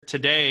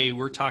Today,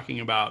 we're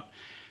talking about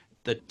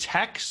the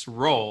tech's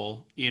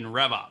role in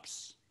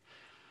RevOps.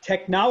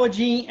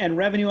 Technology and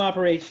revenue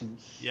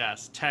operations.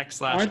 Yes, tech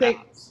 / Aren't they?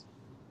 ops.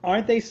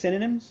 Aren't they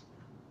synonyms?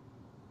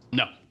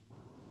 No.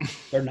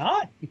 They're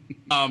not.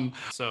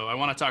 So I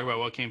want to talk about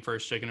what came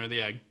first, chicken or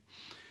the egg.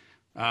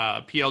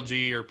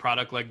 PLG, or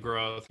product-led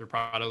growth, or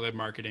product-led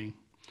marketing.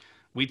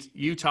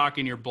 You talk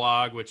in your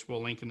blog, which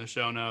we'll link in the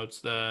show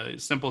notes, the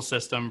simple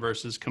system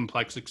versus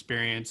complex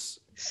experience.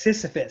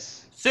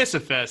 Sisyphus.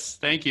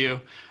 Thank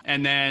you.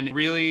 And then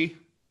really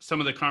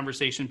some of the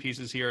conversation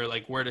pieces here,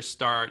 like where to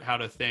start, how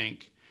to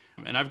think.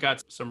 And I've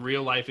got some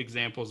real life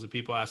examples of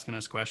people asking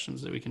us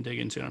questions that we can dig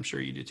into, and I'm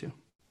sure you do too.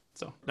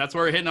 So that's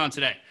what we're hitting on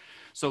today.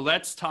 So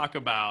let's talk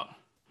about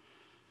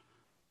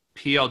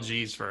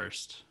PLGs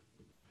first,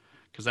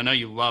 because I know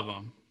you love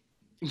them.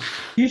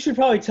 You should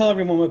probably tell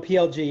everyone what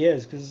PLG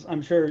is, because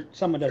I'm sure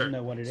someone doesn't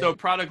know what it is. So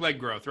product-led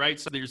growth, right?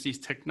 So there's these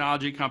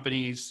technology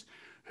companies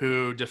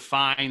who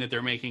define that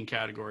they're making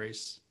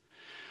categories,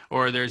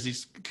 or there's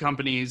these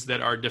companies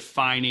that are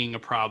defining a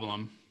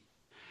problem,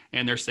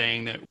 and they're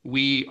saying that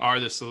we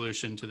are the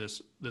solution to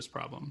this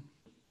problem.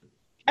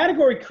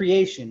 Category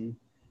creation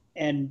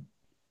and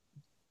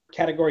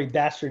category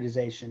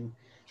bastardization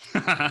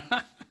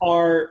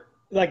are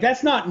like,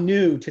 that's not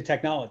new to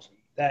technology.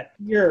 That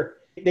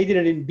they did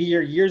it in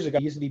beer years ago.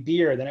 It used to be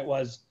beer, then it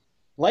was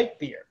light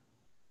beer.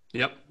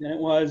 Yep. Then it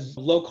was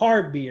low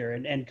carb beer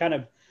and kind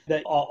of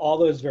all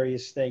those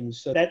various things.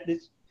 So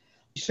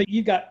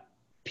you've got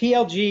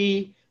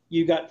PLG,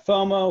 you've got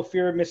FOMO,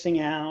 fear of missing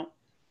out.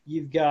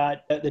 You've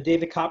got the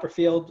David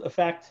Copperfield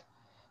effect.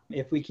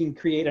 If we can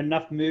create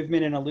enough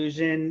movement and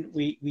illusion,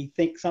 we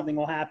think something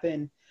will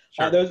happen.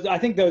 Sure. I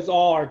think those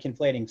all are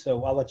conflating.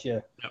 So I'll let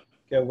you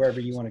go wherever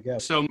you want to go.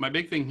 So my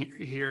big thing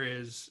here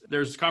is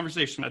there's a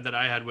conversation that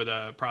I had with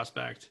a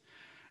prospect,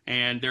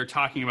 and they're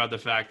talking about the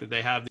fact that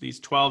they have these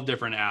 12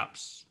 different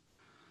apps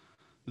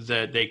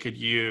that they could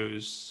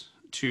use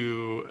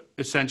to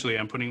essentially,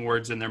 I'm putting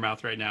words in their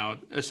mouth right now,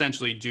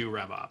 essentially do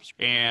RevOps.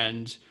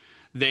 And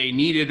they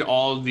needed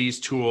all of these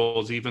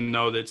tools, even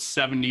though that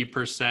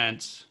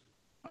 70%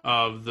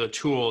 of the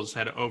tools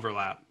had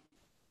overlap.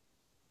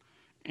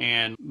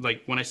 And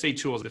like when I say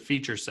tools, the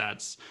feature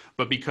sets,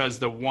 but because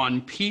the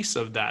one piece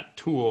of that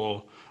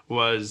tool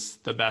was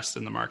the best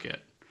in the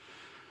market.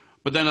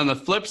 But then on the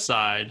flip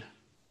side,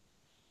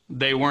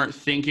 they weren't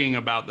thinking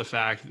about the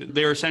fact that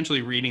they were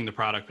essentially reading the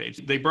product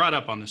page. They brought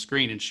up on the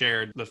screen and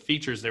shared the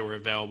features that were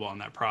available on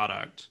that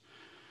product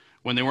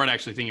when they weren't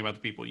actually thinking about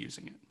the people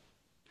using it.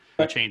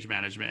 The change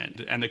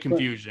management and the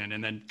confusion.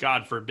 And then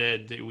God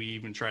forbid that we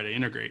even try to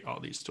integrate all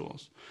these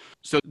tools.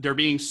 So they're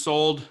being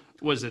sold,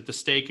 was it the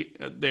steak?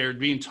 They're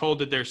being told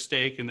that there's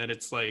steak and that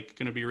it's like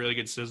going to be really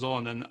good sizzle.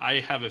 And then I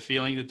have a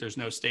feeling that there's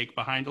no steak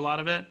behind a lot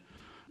of it.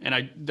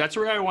 And that's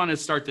where I want to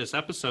start this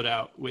episode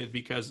out with,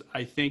 because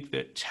I think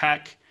that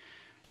tech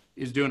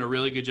is doing a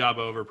really good job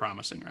of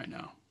over-promising right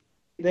now.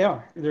 They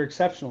are. They're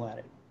exceptional at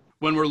it.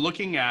 When we're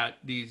looking at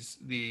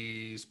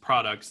these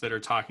products that are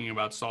talking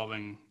about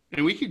solving,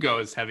 and we could go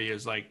as heavy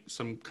as like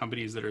some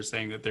companies that are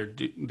saying that they're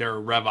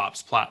a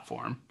RevOps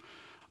platform,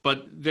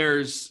 but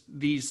there's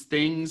these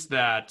things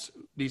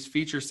these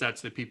feature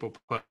sets that people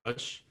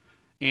push,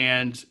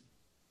 and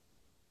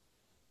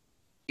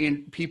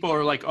people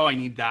are like, oh, I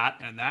need that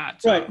and that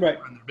to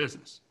run their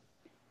business.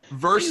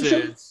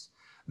 Versus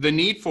the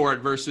need for it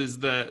versus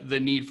the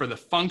need for the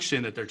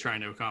function that they're trying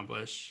to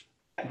accomplish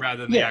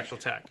rather than the actual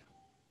tech.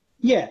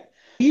 Yeah.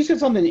 You said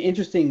something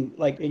interesting,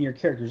 like in your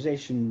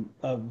characterization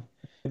of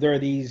there are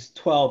these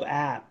 12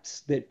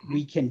 apps that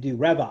we can do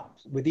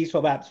RevOps. With these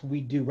 12 apps,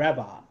 we do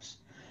RevOps,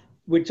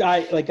 which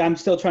I'm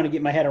still trying to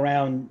get my head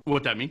around.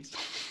 What that means?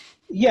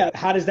 Yeah.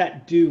 How does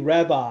that do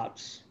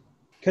RevOps?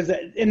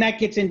 And that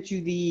gets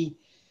into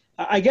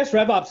I guess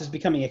RevOps is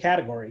becoming a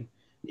category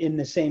in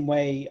the same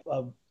way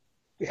of,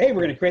 hey,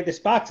 we're going to create this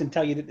box and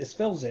tell you that this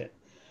fills it.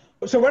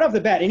 So right off the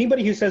bat,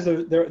 anybody who says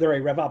they're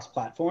a RevOps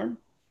platform,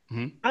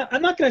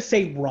 I'm not going to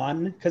say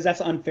run, because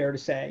that's unfair to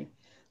say.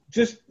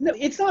 No,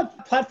 it's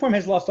not. Platform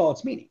has lost all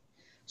its meaning.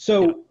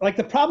 So like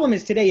the problem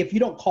is today, if you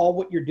don't call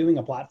what you're doing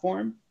a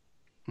platform,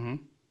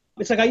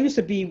 it's like I used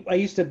to be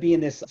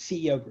in this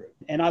CEO group,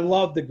 and I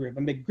love the group.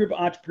 I'm a group of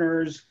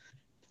entrepreneurs,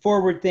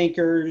 forward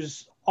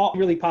thinkers, all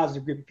really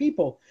positive group of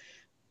people.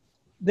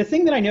 The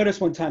thing that I noticed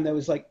one time that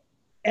was like,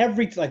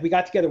 we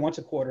got together once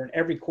a quarter, and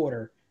every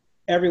quarter,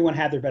 everyone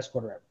had their best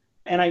quarter ever.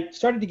 And I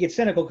started to get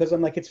cynical, because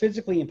I'm like, it's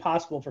physically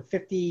impossible for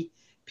 50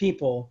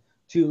 people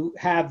to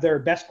have their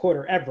best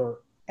quarter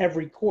ever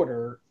every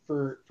quarter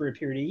for a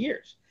period of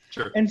years.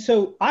 Sure. And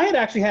so I had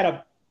actually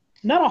had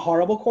not a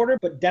horrible quarter,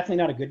 but definitely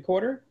not a good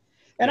quarter.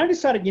 And I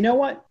decided, you know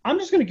what? I'm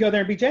just going to go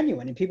there and be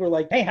genuine. And people are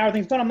like, hey, how are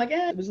things going? I'm like,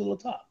 it was a little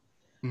tough.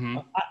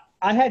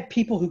 I had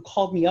people who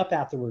called me up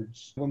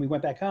afterwards when we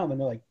went back home, and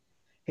they're like,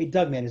 hey,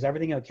 Doug, man, is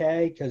everything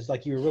okay? Because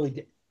like you were really,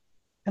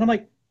 and I'm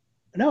like,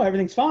 no,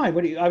 everything's fine.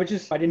 I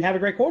didn't have a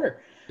great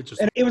quarter.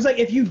 And it was like,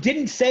 if you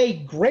didn't say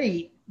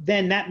great,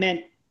 then that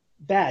meant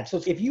bad.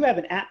 So if you have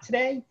an app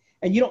today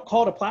and you don't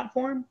call it a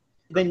platform,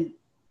 then,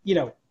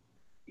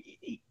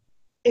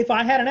 If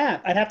I had an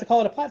app, I'd have to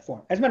call it a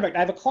platform. As a matter of fact, I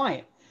have a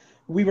client.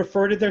 We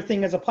refer to their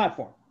thing as a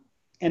platform.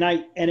 And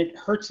it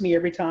hurts me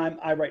every time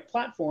I write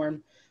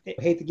platform.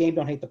 Hate the game,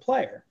 don't hate the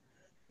player.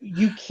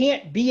 You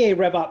can't be a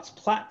RevOps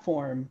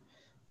platform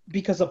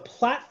because a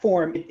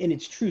platform in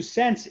its true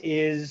sense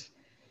is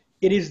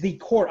the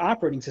core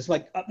operating system.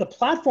 Like the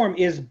platform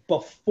is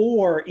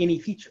before any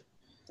feature.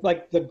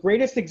 Like the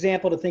greatest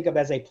example to think of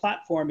as a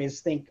platform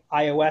is think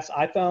iOS,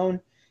 iPhone,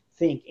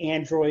 think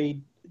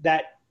Android,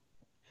 that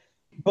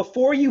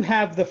before you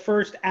have the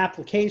first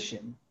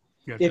application,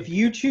 Gotcha. if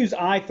you choose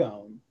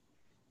iPhone,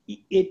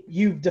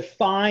 you've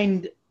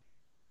defined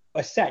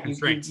a set.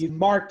 You've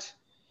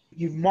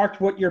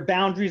marked what your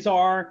boundaries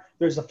are.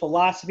 There's a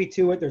philosophy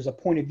to it. There's a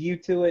point of view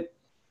to it.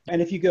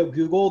 And if you go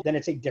Google, then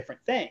it's a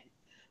different thing.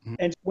 Mm-hmm.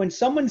 And when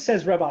someone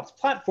says RevOps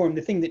platform,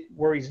 the thing that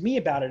worries me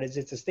about it is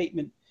it's a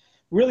statement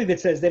really that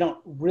says they don't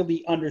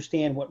really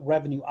understand what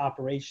revenue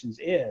operations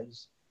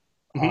is.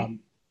 Mm-hmm.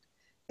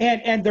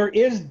 And there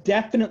is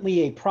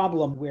definitely a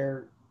problem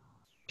where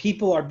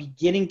people are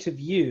beginning to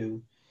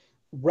view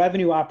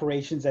revenue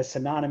operations as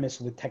synonymous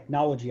with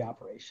technology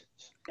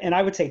operations. And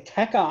I would say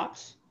tech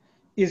ops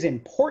is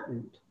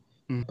important,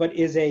 but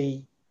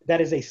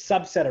that is a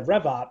subset of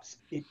RevOps.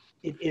 It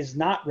is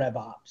not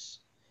RevOps.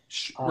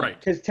 Right.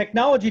 Because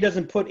technology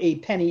doesn't put a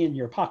penny in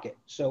your pocket.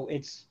 So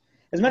it's,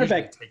 as a matter of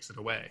fact, it takes it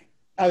away.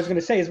 I was going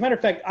to say, as a matter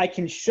of fact, I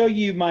can show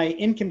you my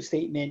income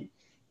statement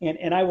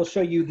and I will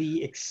show you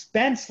the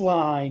expense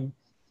line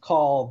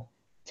called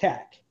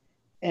tech.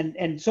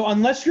 And so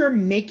unless you're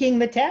making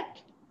the tech,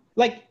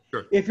 like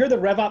sure. If you're the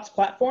RevOps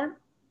platform,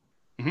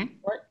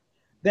 right,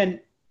 then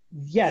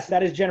yes,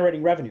 that is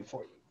generating revenue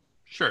for you.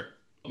 Sure.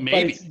 Maybe.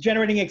 But it's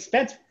generating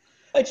expense.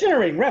 It's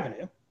generating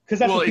revenue because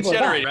that's what people are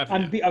buying.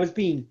 Revenue. I was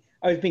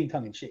being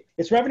tongue in cheek.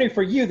 It's revenue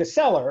for you, the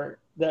seller,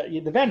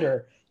 the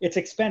vendor. It's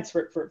expense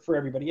for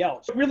everybody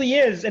else. It really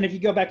is. And if you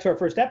go back to our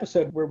first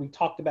episode where we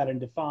talked about and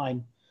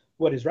defined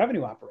what is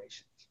revenue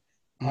operations,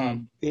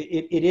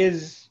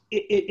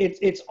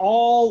 it's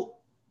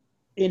all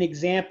an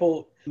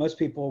example. Most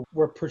people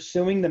were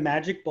pursuing the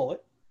magic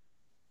bullet.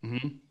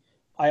 Mm-hmm.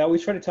 I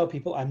always try to tell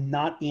people I'm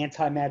not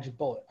anti-magic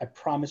bullet. I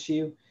promise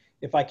you,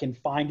 if I can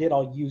find it,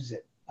 I'll use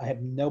it. I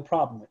have no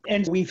problem with it.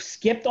 And we've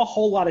skipped a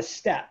whole lot of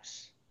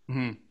steps.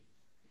 Mm-hmm.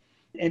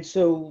 And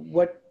so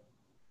what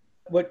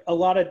a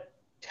lot of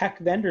tech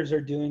vendors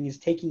are doing is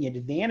taking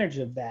advantage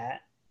of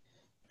that,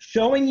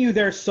 showing you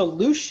their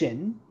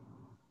solution,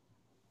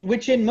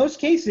 which in most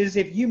cases,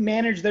 if you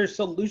manage their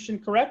solution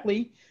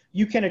correctly,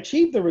 you can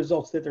achieve the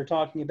results that they're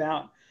talking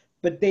about,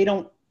 but they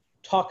don't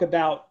talk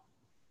about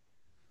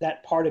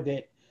that part of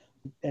it.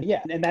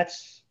 And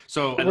that's,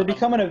 so we're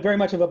becoming very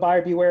much of a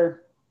buyer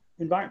beware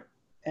environment.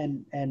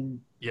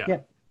 And yeah.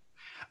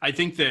 I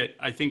think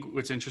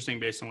what's interesting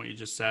based on what you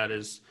just said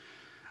is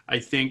I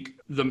think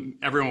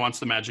everyone wants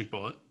the magic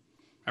bullet.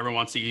 Everyone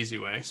wants the easy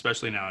way,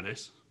 especially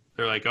nowadays.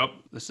 They're like, oh,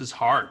 this is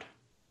hard.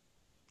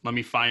 Let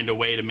me find a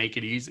way to make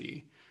it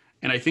easy.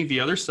 And I think the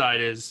other side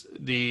is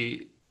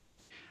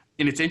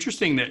and it's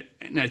interesting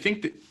and I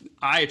think that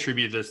I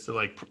attribute this to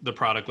like the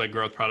product-led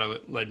growth,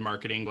 product-led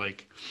marketing,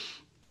 like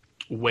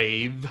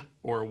wave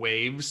or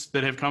waves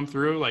that have come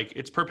through. Like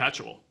it's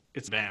perpetual.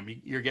 It's bam.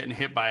 You're getting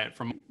hit by it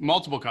from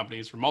multiple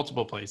companies, from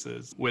multiple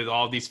places with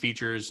all these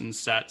features and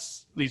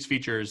sets, these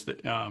features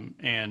that,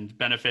 and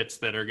benefits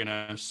that are going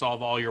to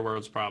solve all your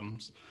world's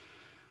problems.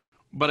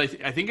 But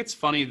I think it's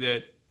funny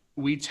that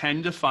we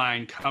tend to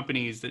find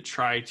companies that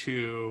try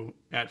to,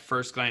 at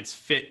first glance,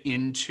 fit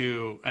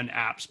into an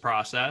app's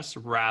process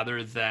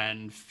rather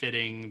than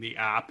fitting the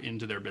app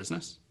into their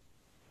business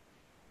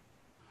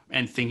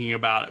and thinking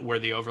about where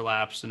the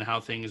overlaps and how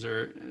things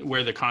are,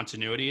 where the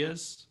continuity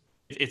is.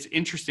 It's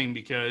interesting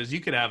because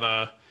you could have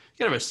a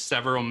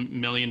several $1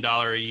 million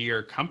a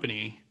year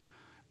company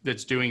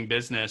that's doing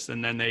business,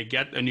 and then they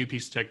get a new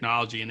piece of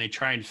technology and they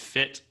try and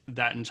fit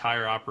that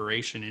entire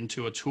operation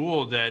into a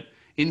tool that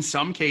in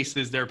some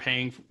cases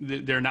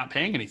they're not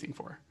paying anything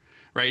for,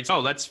 right? So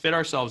let's fit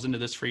ourselves into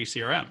this free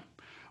CRM,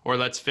 or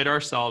let's fit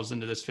ourselves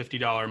into this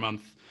 $50 a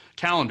month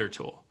calendar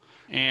tool.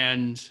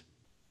 And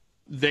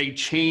they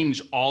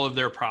change all of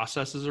their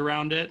processes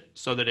around it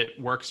so that it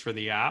works for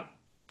the app,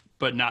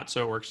 but not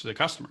so it works for the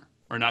customer,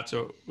 or not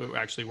so it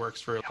actually works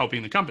for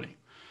helping the company.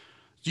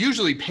 It's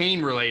usually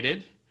pain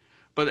related,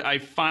 but I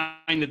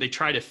find that they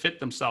try to fit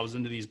themselves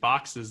into these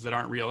boxes that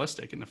aren't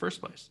realistic in the first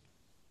place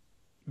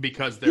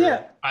because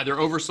they're either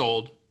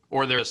oversold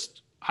or they're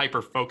just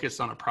hyper focused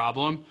on a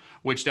problem,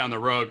 which down the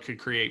road could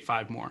create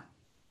 5 more.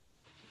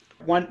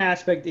 One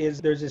aspect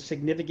is there's a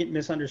significant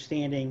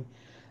misunderstanding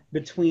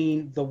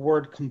between the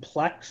word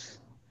complex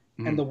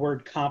and the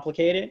word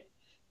complicated.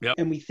 Yep.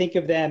 And we think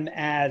of them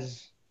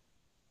as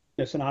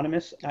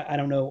synonymous. I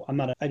don't know.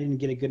 I didn't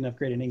get a good enough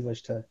grade in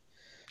English to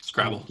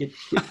Scrabble. Get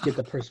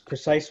the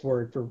precise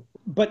word for.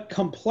 But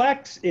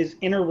complex is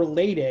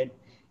interrelated,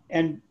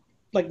 and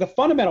like the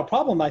fundamental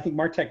problem I think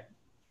MarTech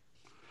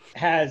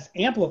has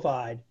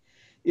amplified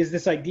is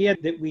this idea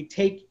that we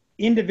take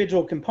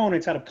individual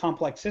components out of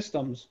complex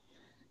systems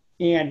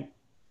and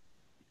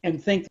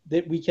think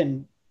that we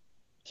can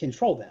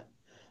control them.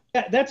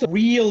 That's a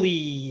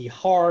really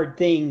hard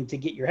thing to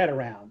get your head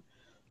around.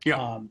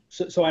 Yeah.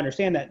 So I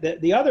understand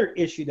that. The other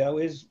issue, though,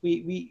 is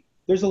we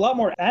there's a lot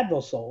more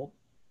Advil sold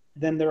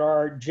than there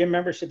are gym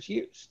memberships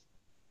used.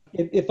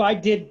 If I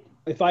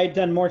had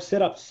done more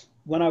sit-ups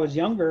when I was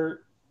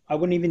younger, I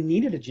wouldn't even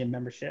needed a gym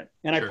membership,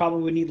 and I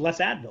probably would need less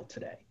Advil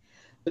today.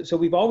 So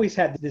we've always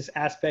had this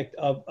aspect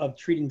of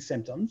treating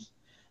symptoms.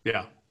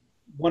 Yeah.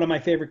 One of my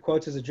favorite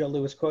quotes is a Joe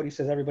Louis quote. He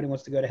says, "Everybody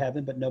wants to go to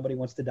heaven, but nobody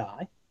wants to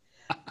die."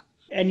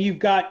 And you've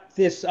got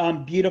this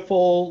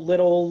beautiful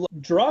little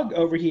drug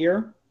over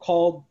here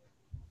called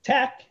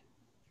tech,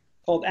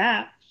 called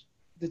apps,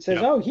 that says,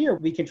 "Oh, here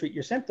we can treat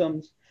your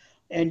symptoms,"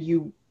 and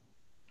you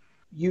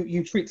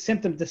treat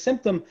symptom to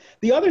symptom.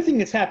 The other thing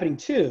that's happening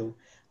too,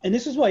 and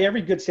this is why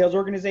every good sales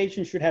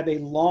organization should have a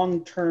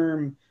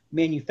long-term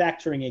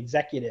manufacturing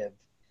executive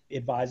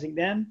advising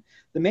them.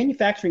 The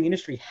manufacturing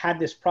industry had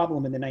this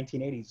problem in the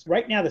 1980s.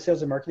 Right now, the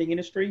sales and marketing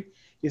industry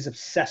is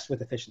obsessed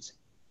with efficiency.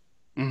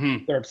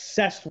 Mm-hmm. They're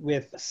obsessed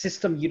with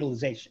system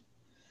utilization.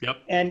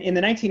 Yep. And in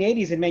the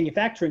 1980s in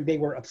manufacturing, they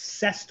were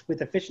obsessed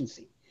with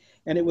efficiency.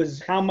 And it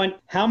was how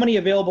many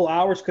available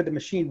hours could the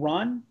machine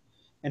run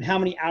and how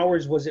many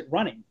hours was it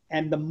running?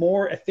 And the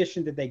more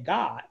efficient that they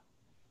got,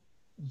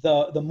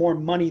 the more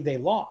money they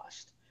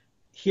lost.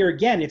 Here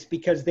again, it's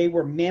because they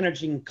were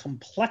managing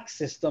complex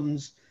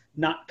systems,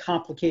 not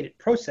complicated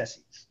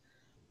processes.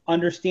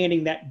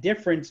 Understanding that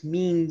difference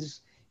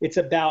means it's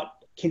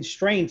about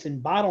constraints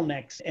and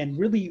bottlenecks, and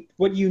really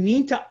what you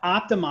need to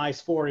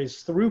optimize for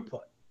is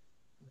throughput.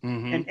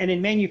 Mm-hmm. And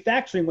in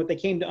manufacturing, what they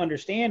came to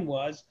understand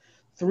was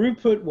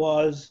throughput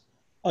was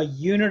a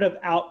unit of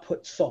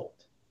output sold.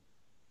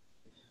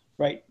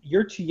 Right?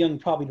 You're too young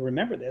probably to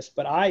remember this,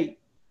 but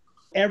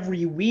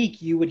every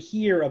week you would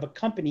hear of a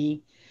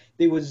company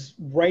that was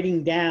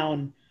writing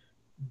down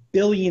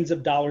billions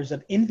of dollars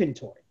of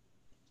inventory.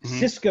 Mm-hmm.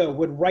 Cisco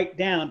would write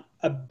down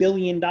 $1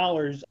 billion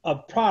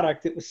of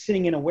product that was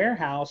sitting in a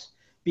warehouse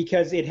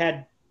because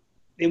it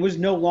was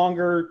no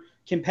longer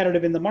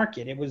competitive in the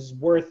market. It was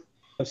worth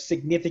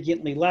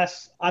significantly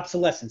less.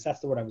 Obsolescence, that's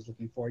the word I was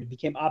looking for. It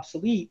became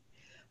obsolete.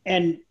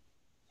 And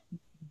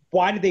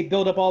why did they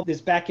build up all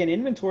this back-end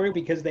inventory?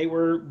 Because they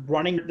were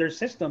running their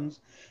systems.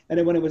 And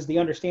then when it was the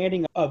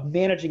understanding of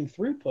managing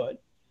throughput,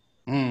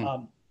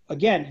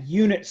 again,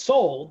 units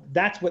sold,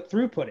 that's what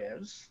throughput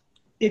is.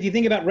 If you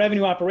think about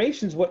revenue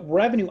operations, what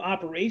revenue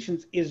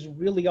operations is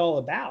really all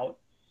about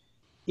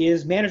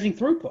is managing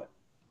throughput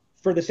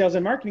for the sales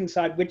and marketing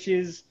side, which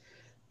is,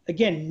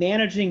 again,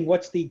 managing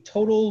what's the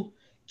total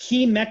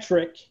key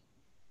metric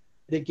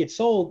that gets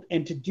sold.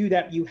 And to do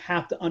that, you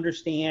have to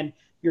understand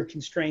your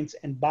constraints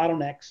and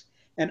bottlenecks,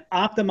 and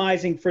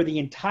optimizing for the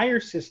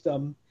entire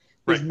system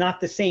is not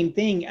the same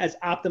thing as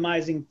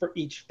optimizing for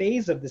each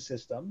phase of the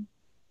system.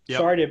 Yep.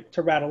 Sorry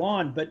to rattle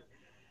on, but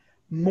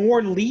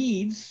more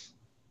leads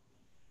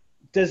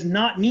does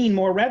not mean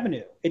more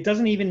revenue. It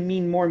doesn't even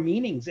mean more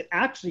meetings. It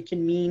actually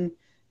can mean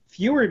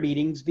fewer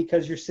meetings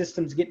because your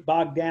systems get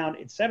bogged down,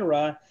 et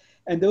cetera.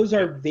 And those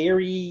are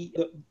weighty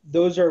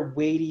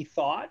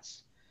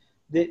thoughts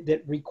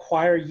that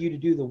require you to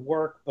do the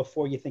work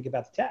before you think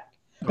about the tech.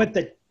 But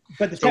the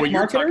tech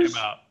marketers.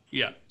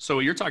 So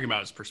what you're talking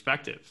about is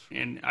perspective.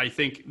 And I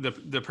think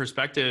the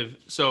perspective,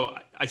 so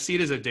I see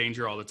it as a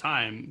danger all the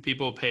time.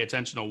 People pay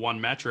attention to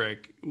one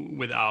metric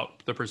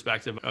without the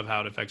perspective of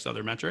how it affects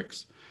other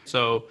metrics.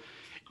 So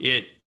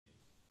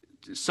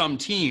some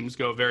teams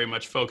go very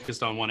much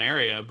focused on one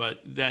area, but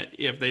that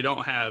if they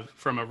don't have,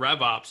 from a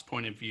RevOps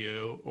point of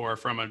view or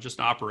from just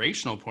an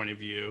operational point of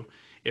view,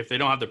 if they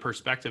don't have the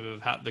perspective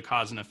of how the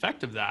cause and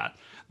effect of that,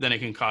 then it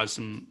can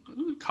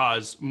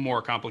cause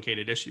more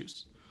complicated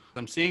issues.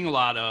 I'm seeing a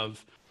lot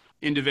of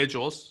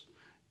individuals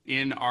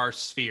in our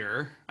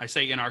sphere. I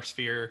say in our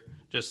sphere,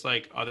 just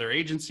like other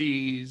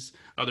agencies,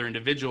 other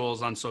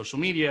individuals on social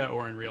media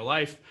or in real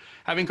life,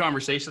 having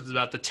conversations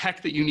about the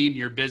tech that you need in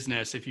your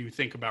business if you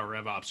think about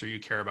RevOps or you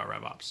care about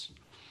RevOps.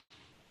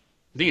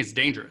 I think it's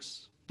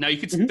dangerous. Now you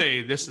could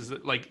say this is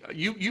like,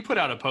 you put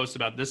out a post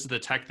about this is the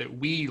tech that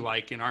we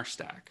like in our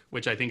stack,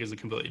 which I think is a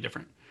completely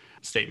different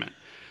statement.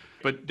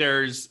 But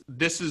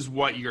this is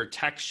what your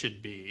tech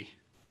should be.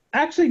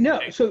 Actually, no.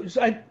 So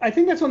I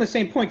think that's on the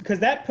same point, because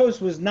that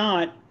post was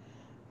not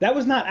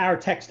our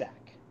tech stack.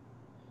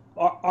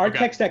 Our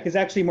tech stack is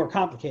actually more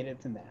complicated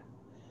than that.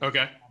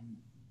 Okay.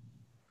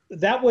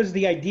 That was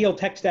the ideal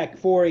tech stack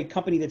for a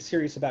company that's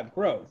serious about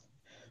growth,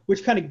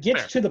 which kind of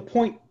gets to the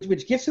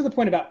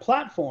point about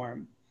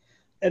platform.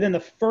 And then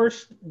the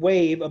first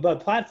wave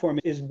above platform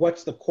is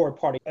what's the core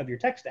part of your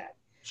tech stack.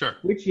 Sure.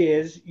 Which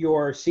is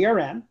your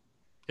CRM.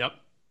 Yep.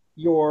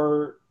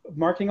 Your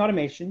marketing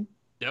automation.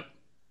 Yep.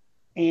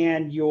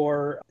 And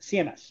your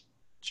CMS.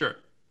 Sure.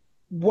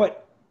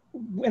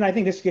 And I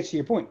think this gets to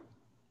your point.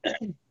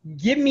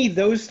 Give me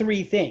those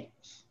three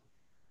things.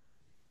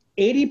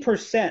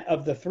 80%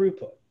 of the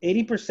throughput,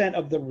 80%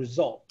 of the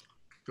result,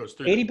 goes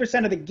through.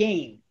 80% of the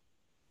gain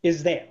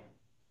is there.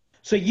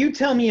 So you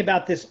tell me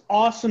about this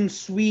awesome,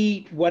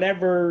 sweet,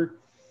 whatever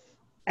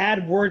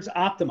AdWords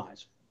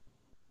optimizer.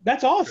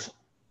 That's awesome.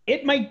 Sure.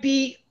 It might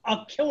be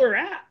a killer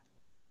app,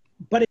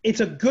 but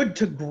it's a good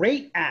to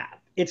great app.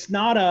 It's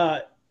not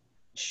a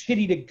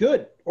shitty to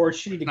good or a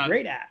shitty to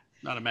great app.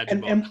 Not a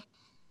magic book.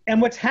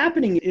 And what's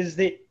happening is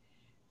that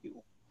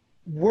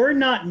we're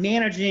not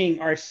managing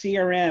our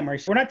CRM, or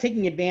we're not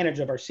taking advantage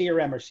of our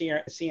CRM or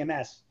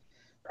CMS,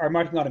 our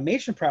marketing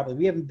automation probably.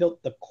 We haven't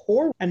built the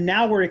core, and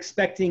now we're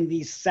expecting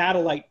these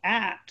satellite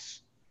apps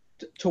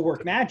to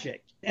work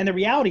magic. And the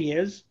reality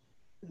is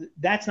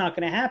that's not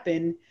going to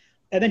happen.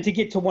 And then to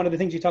get to one of the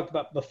things you talked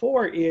about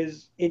before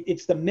is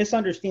it's the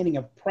misunderstanding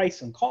of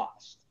price and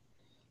cost.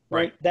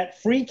 Right?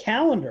 That free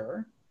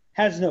calendar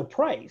has no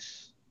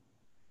price,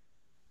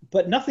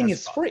 but nothing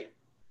is free.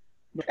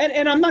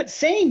 And I'm not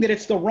saying that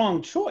it's the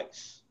wrong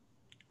choice.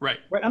 Right.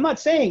 I'm not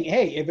saying,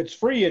 hey, if it's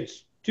free,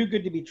 it's too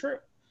good to be true.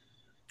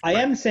 I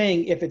am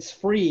saying if it's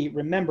free,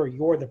 remember,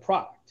 you're the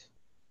product.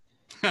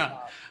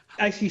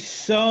 I see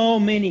so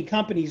many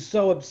companies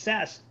so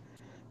obsessed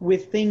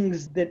with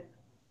things that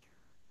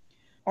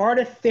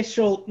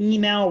artificial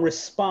email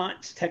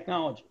response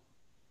technology.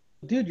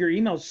 Dude, your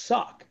emails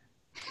suck.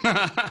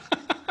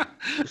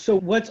 So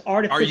what's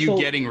artificial? Are you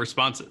getting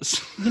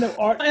responses? And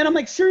I'm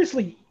like,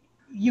 seriously,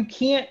 you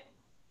can't.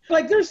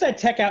 Like, there's that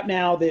tech out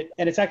now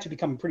and it's actually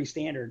becoming pretty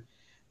standard,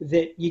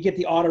 that you get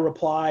the auto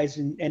replies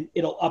and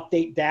it'll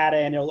update data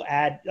and it'll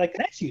add, like,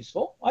 that's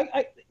useful.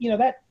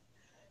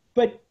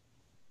 But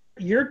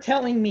you're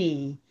telling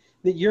me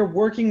that you're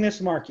working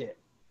this market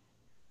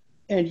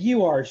and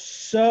you are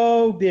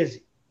so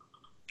busy.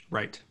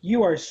 Right.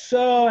 You are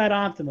so at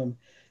optimum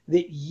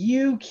that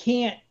you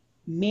can't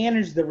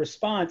manage the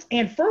response,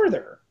 and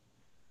further,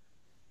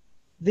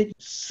 that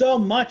so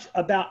much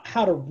about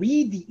how to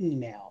read the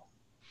email.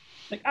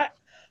 Like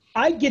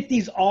I get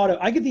these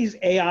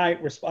AI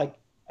like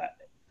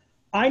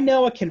I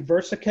know a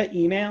Conversica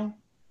email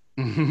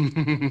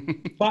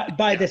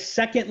by the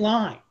second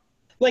line.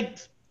 Like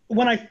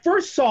when I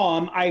first saw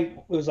them, I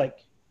was like,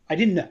 I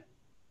didn't know.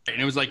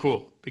 And it was like,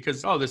 cool,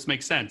 because, this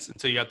makes sense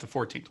until you got the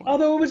 14th one.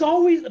 Although it was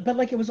always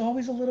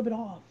a little bit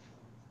off.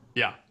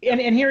 Yeah.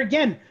 And here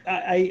again,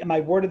 my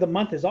word of the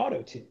month is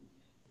auto-tune.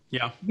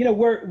 Yeah.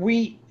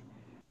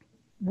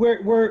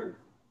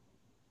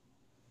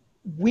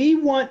 We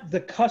want the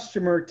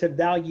customer to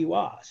value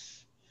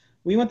us.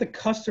 We want the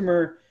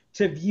customer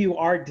to view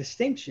our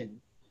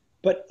distinction,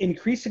 but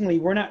increasingly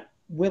we're not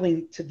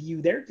willing to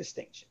view their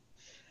distinction.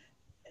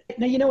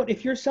 Now, you know what?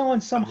 If you're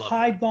selling some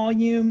high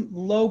volume,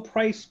 low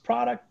price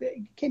product,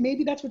 okay,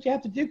 maybe that's what you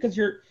have to do because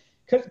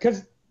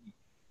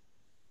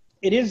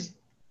it is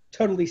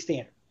totally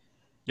standard.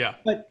 Yeah.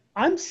 But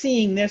I'm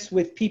seeing this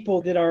with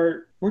people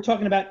we're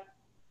talking about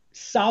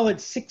solid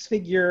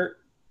 6-figure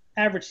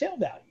average sale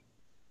value.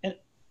 And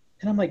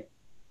I'm like,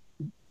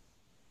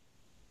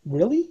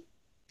 really?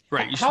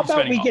 Right. How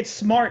about we get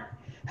smart?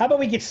 How about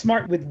we get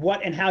smart with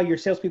what and how your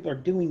salespeople are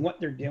doing what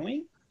they're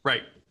doing?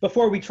 Right.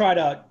 Before we try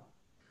to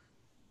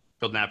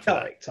build an app for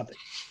that. Something.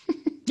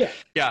 Yeah.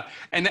 Yeah.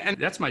 And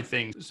that's my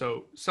thing.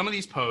 So some of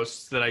these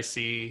posts that I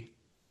see,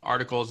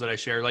 articles that I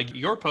share, like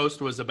your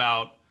post was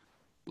about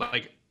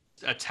like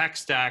a tech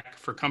stack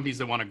for companies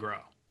that want to grow.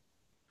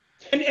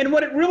 And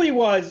what it really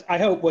was, I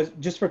hope, was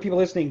just for people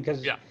listening,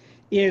 because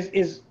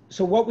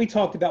so what we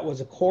talked about was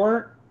a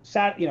core,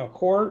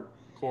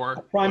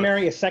 a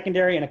primary, a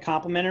secondary, and a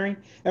complementary.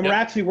 And we're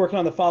actually working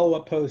on the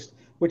follow-up post,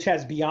 which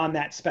has beyond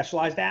that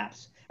specialized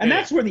apps. And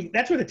that's where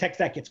the tech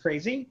stack gets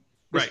crazy,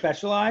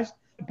 specialized.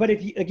 But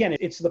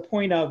it's the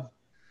point of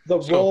the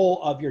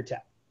role of your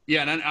tech.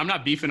 Yeah, and I'm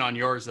not beefing on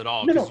yours at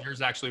all, because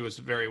yours actually was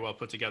very well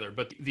put together.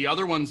 But the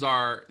other ones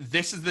are,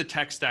 this is the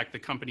tech stack that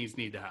companies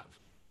need to have,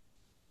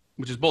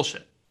 which is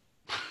bullshit.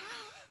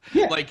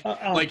 Yeah. Like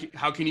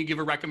how can you give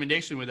a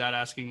recommendation without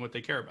asking what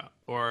they care about?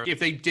 Or if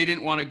they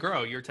didn't want to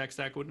grow, your tech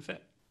stack wouldn't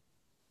fit.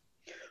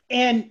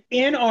 And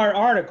in our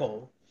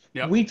article,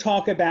 we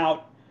talk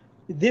about,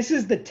 this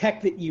is the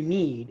tech that you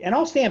need. And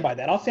I'll stand by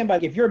that.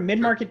 If you're a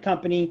mid-market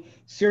company,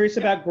 serious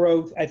about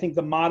growth, I think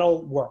the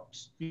model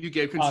works. You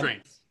gave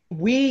constraints.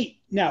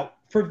 Now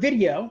for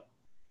video,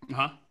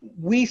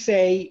 we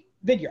say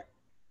video.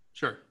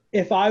 Sure.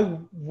 If I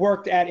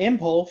worked at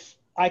Impulse,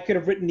 I could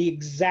have written the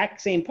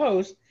exact same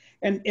post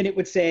and it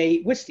would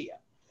say Wistia.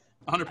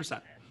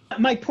 100%.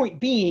 My point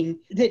being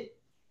that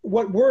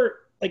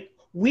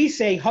we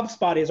say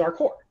HubSpot is our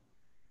core,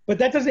 but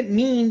that doesn't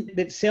mean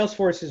that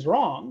Salesforce is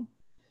wrong.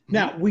 Mm-hmm.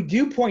 Now, we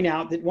do point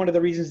out that one of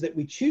the reasons that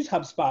we choose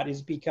HubSpot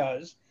is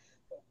because,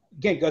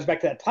 again, it goes back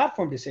to that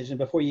platform decision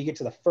before you get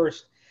to the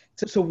first.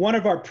 So one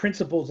of our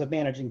principles of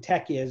managing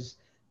tech is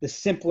the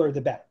simpler,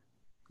 the better,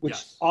 which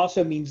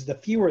also means the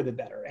fewer, the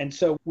better. And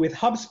so with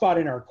HubSpot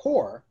in our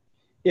core,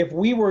 if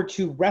we were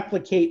to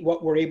replicate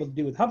what we're able to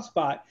do with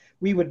HubSpot,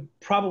 we would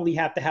probably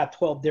have to have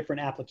 12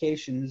 different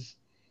applications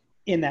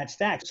in that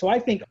stack. So I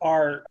think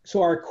our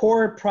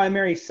core,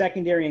 primary,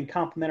 secondary, and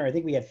complementary, I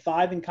think we had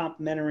 5 in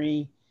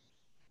complementary,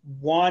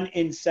 1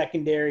 in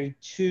secondary,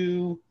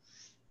 2,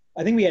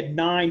 I think we had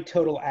 9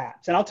 total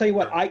apps. And I'll tell you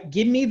what,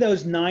 give me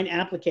those 9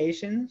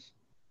 applications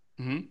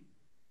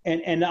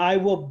and I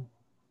will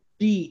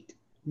beat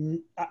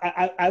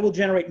I will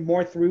generate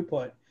more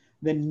throughput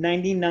than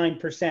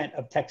 99%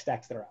 of tech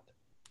stacks that are out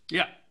there.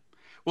 Yeah.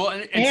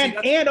 Well,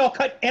 and I'll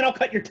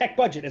cut your tech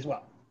budget as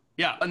well.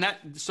 Yeah, and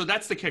so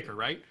that's the kicker,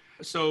 right?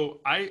 So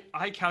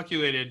I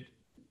calculated,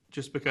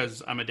 just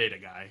because I'm a data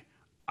guy,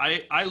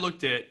 I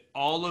looked at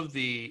all of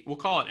the, we'll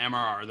call it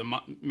MRR,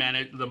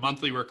 the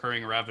monthly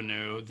recurring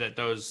revenue that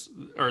those,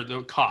 or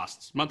the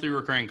costs, monthly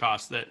recurring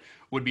costs that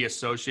would be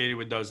associated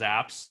with those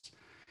apps.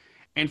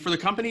 And for the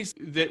companies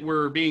that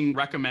were being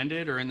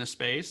recommended or in the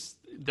space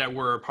that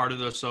were part of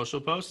those social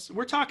posts,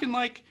 we're talking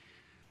like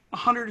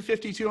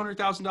 $150,000,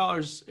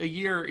 $200,000 a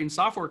year in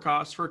software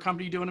costs for a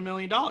company doing $1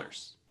 million.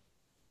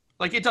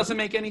 Like, it doesn't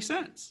make any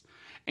sense.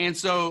 And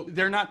so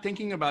they're not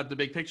thinking about the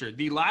big picture.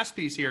 The last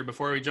piece here,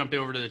 before we jump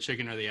over to the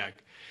chicken or the egg,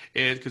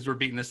 is, because we're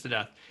beating this to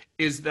death,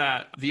 is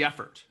that the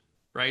effort,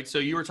 right? So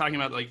you were talking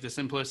about like the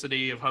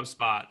simplicity of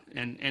HubSpot,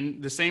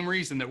 and the same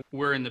reason that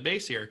we're in the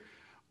base here.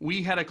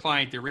 We had a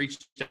client that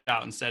reached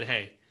out and said,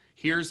 hey,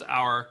 here's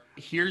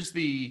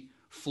the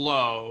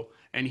flow,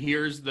 and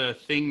here's the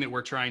thing that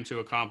we're trying to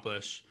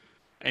accomplish.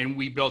 And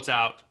we built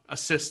out a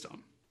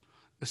system.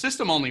 The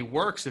system only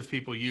works if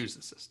people use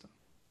the system,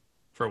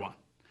 for one.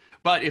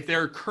 But if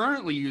they're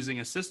currently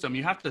using a system,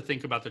 you have to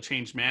think about the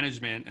change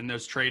management and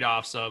those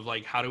trade-offs of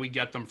like, how do we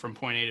get them from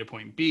point A to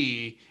point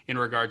B in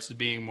regards to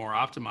being more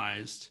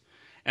optimized?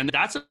 And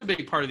that's a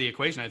big part of the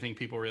equation I think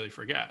people really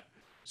forget.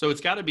 So it's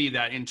got to be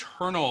that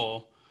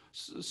internal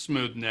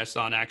smoothness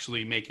on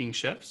actually making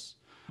shifts,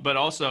 but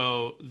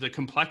also the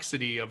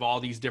complexity of all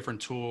these different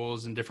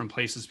tools and different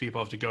places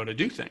people have to go to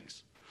do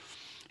things.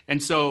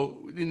 And so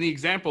in the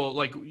example,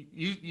 like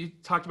you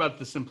talked about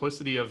the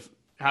simplicity of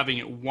having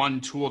it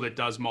one tool that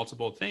does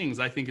multiple things,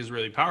 I think is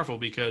really powerful,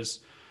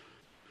 because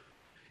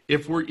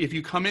if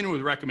you come in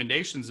with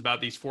recommendations about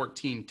these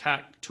 14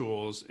 tech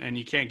tools and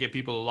you can't get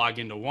people to log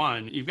into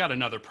one, you've got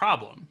another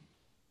problem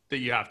that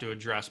you have to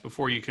address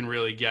before you can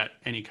really get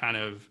any kind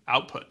of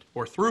output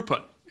or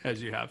throughput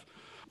as you have.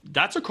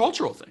 That's a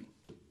cultural thing.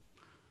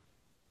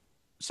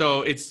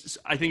 So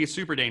I think it's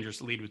super dangerous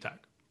to lead with tech.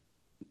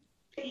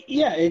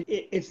 Yeah,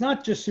 it's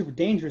not just super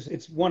dangerous.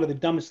 It's one of the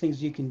dumbest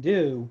things you can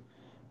do.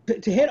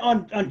 To hit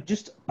on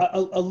just a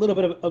little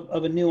bit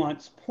of a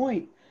nuanced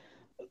point,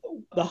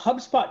 the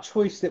HubSpot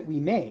choice that we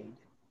made,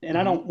 and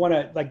I don't want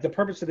to, like, the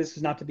purpose of this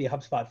is not to be a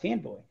HubSpot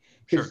fanboy,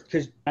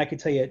 because I could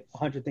tell you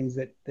 100 things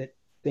that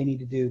they need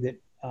to do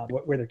that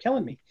where they're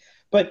killing me.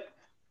 But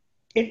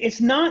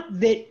it's not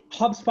that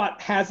HubSpot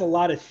has a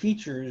lot of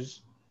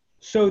features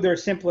so they're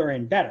simpler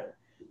and better.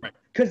 Right.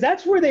 Because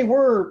that's where they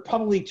were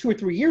probably 2 or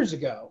 3 years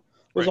ago.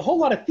 There's a whole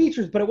lot of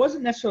features, but it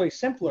wasn't necessarily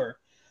simpler.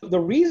 The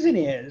reason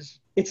is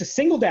it's a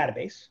single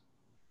database,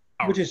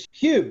 which is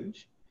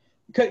huge.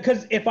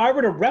 Because if I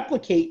were to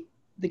replicate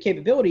the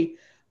capability,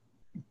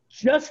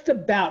 just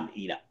about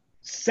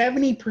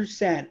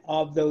 70%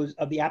 of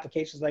the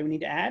applications that I would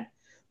need to add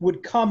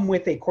would come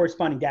with a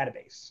corresponding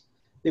database.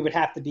 They would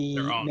have to be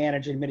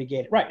managed and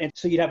mitigated. Right. And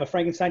so you'd have a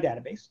Frankenstein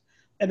database.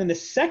 And then the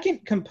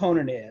second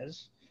component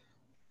is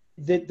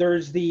that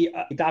there's the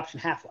adoption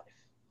half-life.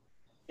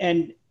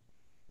 And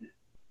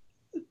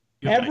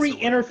every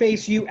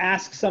interface you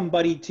ask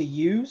somebody to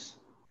use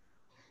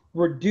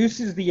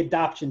reduces the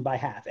adoption by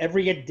half,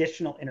 every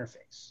additional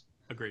interface.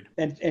 Agreed.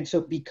 And so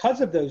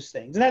because of those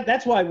things, and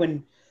that's why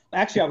when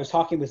actually I was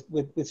talking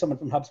with someone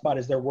from HubSpot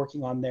as they're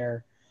working on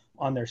their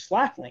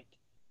Slack link,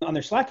 on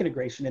their Slack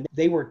integration, and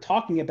they were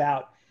talking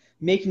about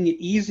making it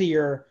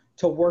easier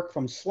to work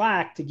from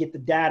Slack to get the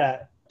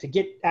data, to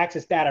get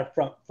access data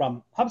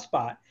from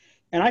HubSpot.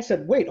 And I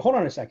said, wait, hold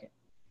on a second.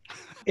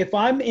 If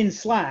I'm in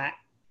Slack,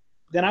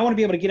 then I want to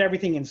be able to get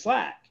everything in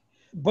Slack.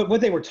 But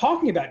what they were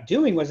talking about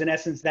doing was, in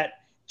essence, that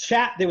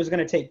chat that was going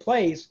to take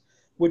place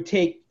would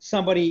take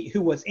somebody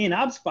who was in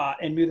HubSpot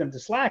and move them to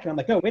Slack. And I'm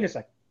like, no, wait a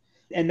second.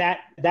 And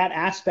that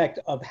aspect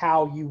of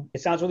how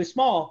it sounds really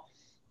small,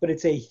 but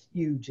it's a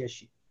huge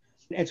issue.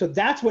 And so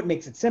that's what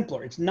makes it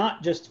simpler. It's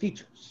not just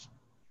features.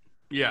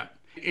 Yeah.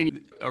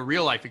 And a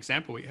real life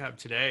example we have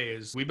today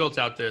is we built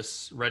out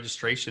this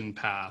registration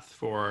path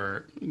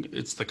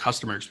it's the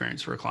customer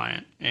experience for a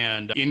client.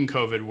 And in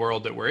COVID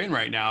world that we're in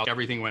right now,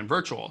 everything went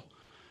virtual.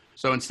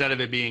 So instead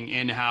of it being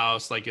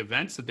in-house, like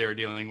events that they were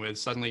dealing with,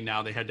 suddenly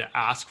now they had to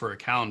ask for a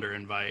calendar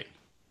invite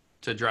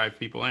to drive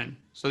people in.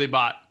 So they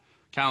bought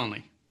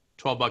Calendly,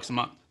 $12 a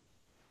month.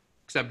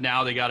 Except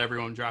now they got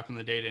everyone dropping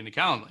the data into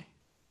Calendly.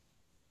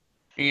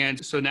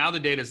 And so now the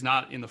data is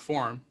not in the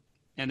form,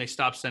 and they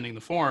stopped sending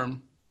the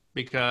form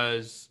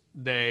because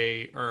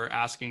they are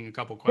asking a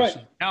couple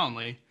questions in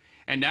Calendly.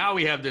 And now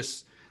we have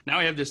this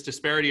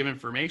disparity of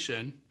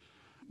information,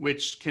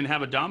 which can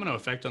have a domino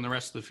effect on the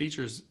rest of the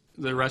features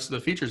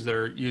that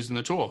are used in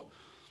the tool.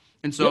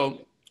 And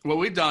so what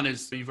we've done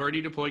is you've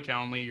already deployed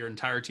Calendly, your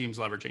entire team's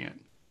leveraging it.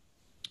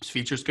 These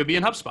features could be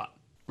in HubSpot,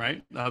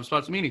 right? The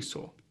HubSpot's meetings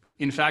tool.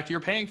 In fact, you're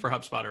paying for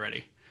HubSpot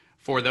already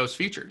for those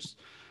features.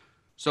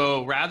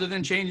 So rather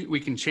than change, we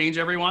can change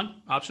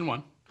everyone, option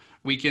 1.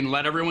 We can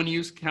let everyone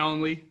use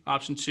Calendly,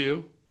 option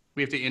 2.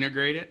 We have to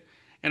integrate it.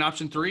 And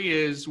option 3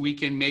 is we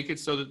can make it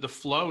so that the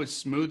flow is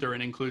smoother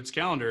and includes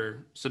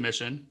calendar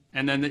submission.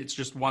 And then it's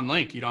just one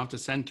link. You don't have to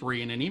send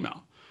 3 in an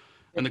email.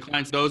 And the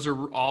clients, those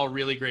are all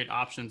really great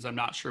options. I'm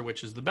not sure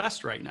which is the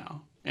best right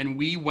now. And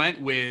we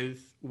went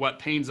with what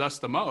pains us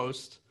the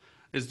most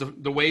is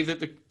the way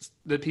that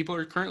that people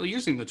are currently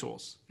using the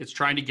tools. It's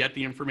trying to get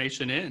the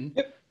information in.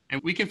 Yep.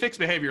 And we can fix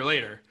behavior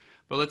later,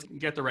 but let's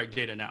get the right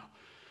data now.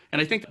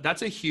 And I think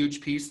that's a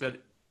huge piece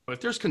that if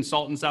there's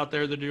consultants out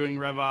there that are doing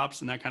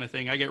RevOps and that kind of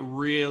thing, I get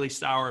really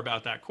sour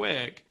about that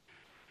quick,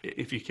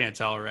 if you can't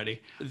tell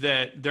already,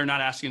 that they're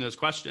not asking those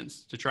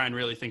questions to try and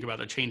really think about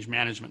the change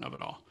management of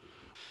it all.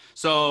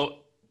 So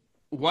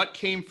what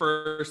came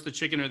first, the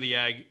chicken or the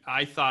egg?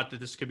 I thought that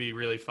this could be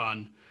really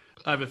fun.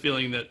 I have a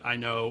feeling that I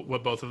know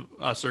what both of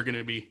us are going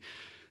to be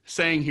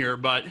saying here,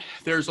 but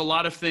there's a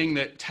lot of thing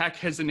that tech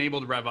has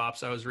enabled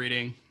RevOps. I was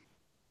reading,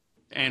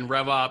 and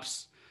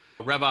RevOps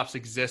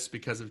exists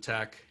because of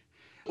tech.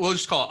 We'll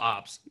just call it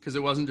ops because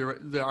it wasn't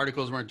the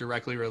articles weren't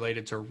directly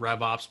related to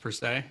RevOps per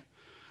se.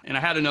 And I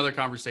had another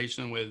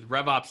conversation with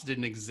RevOps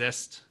didn't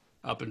exist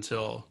up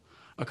until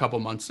a couple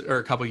months or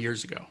a couple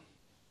years ago.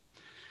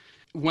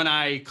 When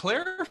I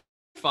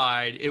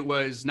clarified, it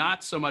was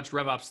not so much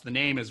RevOps the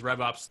name as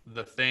RevOps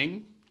the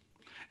thing.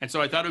 And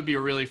so I thought it would be a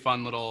really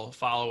fun little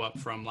follow-up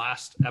from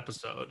last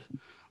episode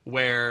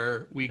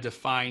where we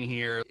define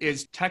here,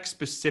 is tech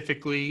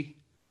specifically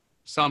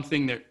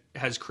something that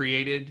has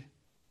created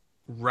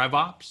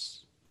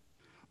RevOps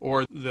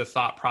or the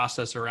thought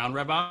process around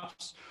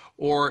RevOps,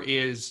 or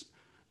is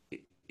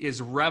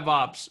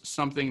RevOps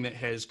something that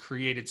has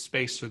created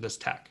space for this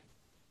tech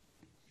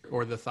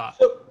or the thought,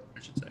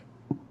 I should say.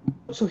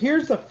 So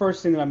here's the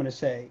first thing that I'm going to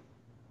say.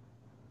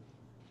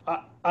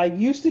 I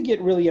used to get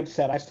really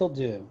upset. I still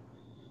do.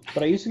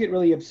 But I used to get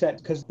really upset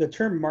because the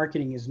term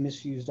marketing is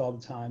misused all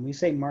the time. We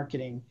say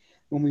marketing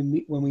when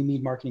we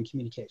mean marketing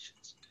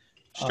communications.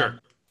 Sure.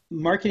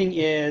 Marketing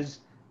is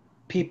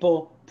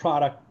people,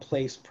 product,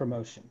 place,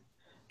 promotion.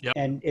 Yep.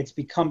 And it's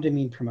become to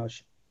mean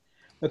promotion.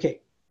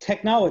 Okay,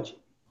 technology.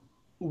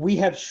 We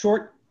have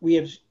shortened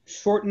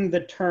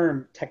the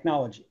term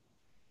technology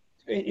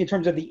in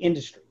terms of the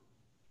industry.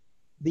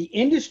 The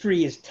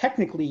industry is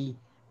technically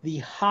the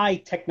high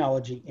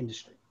technology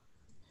industry.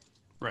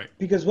 Right.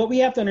 Because what we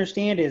have to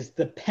understand is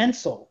the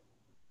pencil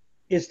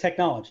is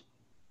technology.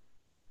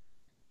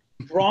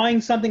 Drawing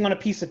something on a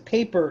piece of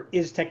paper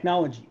is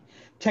technology.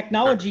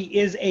 Technology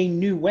is a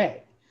new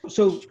way.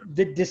 So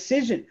the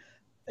decision,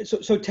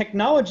 so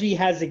technology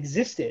has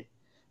existed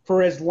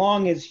for as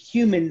long as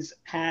humans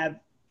have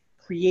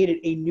created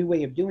a new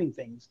way of doing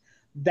things.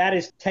 That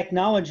is,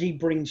 technology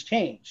brings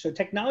change. So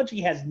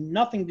technology has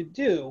nothing to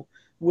do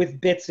with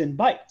bits and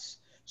bytes.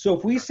 So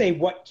if we say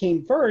what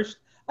came first,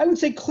 I would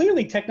say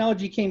clearly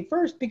technology came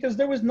first because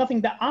there was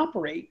nothing to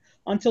operate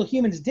until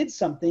humans did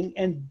something,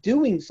 and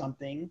doing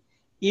something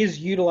is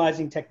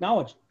utilizing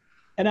technology.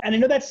 And I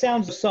know that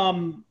sounds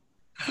some...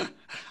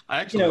 I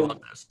actually love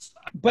this.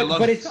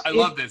 I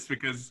love this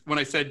because when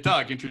I said,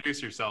 Doug,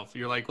 introduce yourself,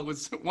 you're like, it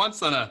was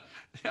once on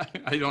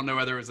I don't know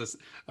whether it was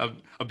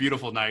a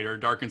beautiful night or a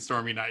dark and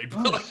stormy night,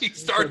 but like he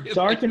started.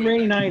 Dark and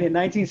rainy night in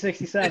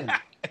 1967. Yeah.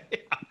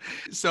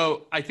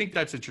 So I think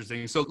that's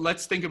interesting. So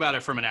let's think about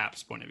it from an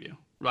app's point of view,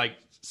 like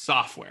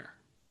software.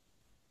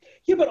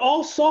 Yeah, but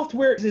all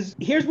software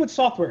here's what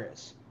software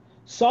is.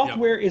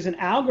 Software is an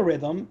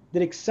algorithm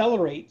that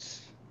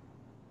accelerates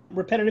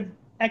repetitive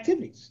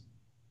activities.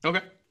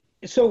 Okay.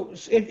 So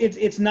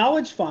it's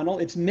knowledge funnel,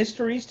 it's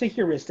mysteries to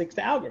heuristics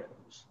to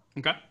algorithms.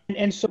 Okay.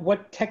 And so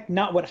what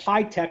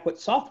high tech, what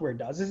software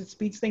does is it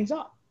speeds things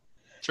up.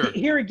 Sure.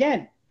 Here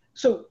again,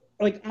 so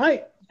like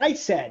I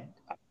said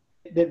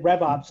that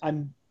RevOps,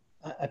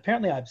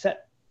 apparently I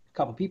upset a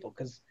couple people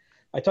because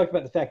I talked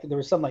about the fact that there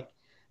was some like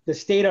the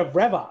state of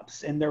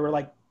RevOps, and there were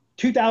like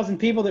 2,000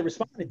 people that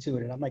responded to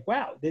it. And I'm like,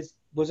 wow, this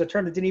was a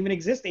term that didn't even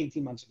exist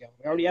 18 months ago.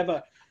 We already have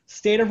a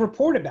state of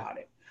report about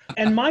it.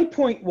 And my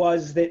point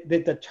was that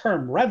the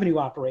term revenue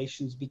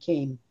operations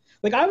became,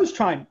 like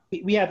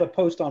we have a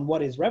post on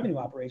what is revenue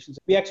operations.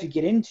 We actually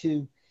get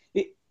into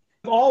it.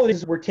 All it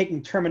is, we're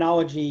taking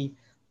terminology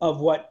of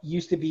what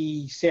used to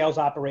be sales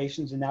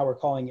operations, and now we're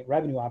calling it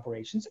revenue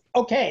operations.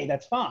 Okay,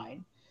 that's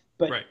fine.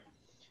 But, right.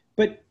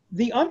 But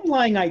the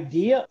underlying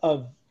idea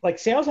of like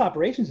sales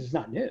operations is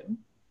not new.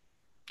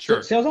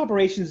 Sure. So sales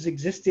operations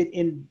existed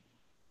in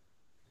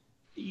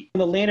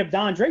the land of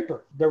Don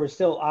Draper. There were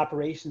still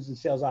operations and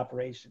sales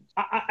operations.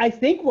 I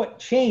think what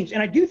changed,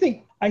 and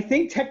I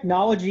think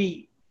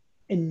technology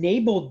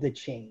enabled the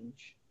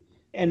change,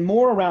 and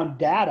more around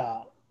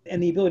data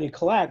and the ability to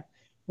collect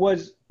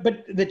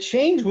but the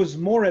change was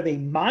more of a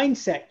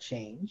mindset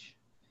change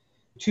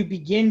to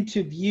begin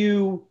to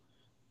view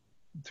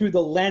through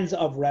the lens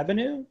of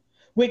revenue,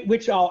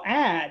 which I'll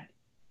add,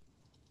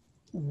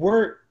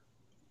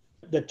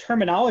 the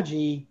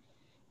terminology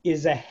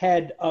is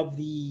ahead of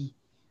the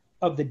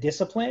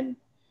discipline,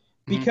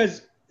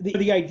 because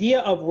the idea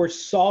of we're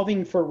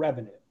solving for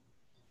revenue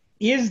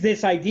is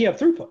this idea of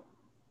throughput.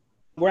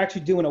 We're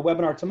actually doing a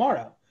webinar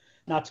tomorrow,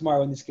 not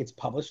tomorrow when this gets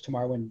published,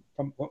 tomorrow when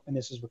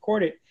this is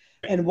recorded,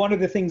 And one of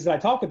the things that I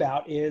talk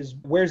about is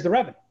where's the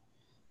revenue?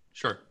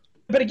 Sure.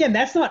 But again,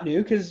 that's not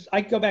new because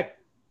I go back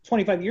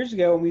 25 years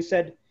ago and we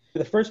said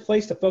the first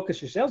place to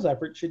focus your sales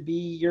effort should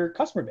be your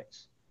customer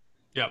base.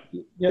 Yep.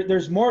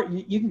 There's more,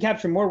 you can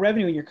capture more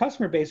revenue in your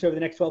customer base over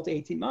the next 12 to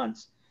 18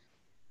 months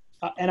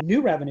and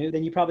new revenue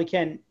than you probably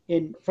can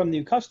from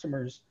new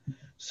customers.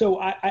 So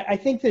I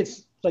think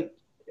that's like,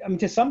 I mean,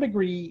 to some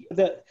degree,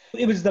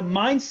 it was the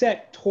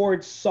mindset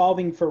towards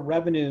solving for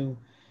revenue,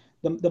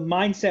 the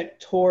mindset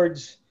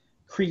towards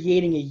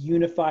creating a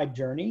unified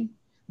journey,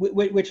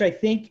 which I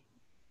think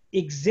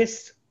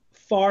exists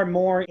far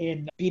more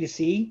in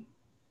B2C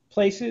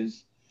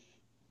places,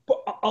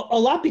 a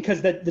lot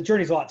because the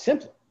journey is a lot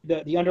simpler.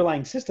 The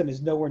underlying system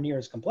is nowhere near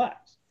as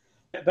complex.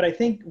 But I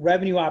think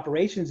revenue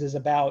operations is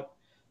about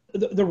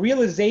the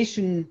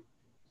realization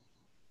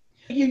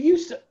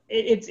it's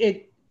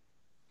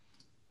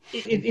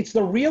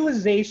the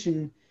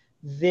realization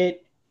that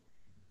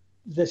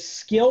the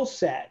skill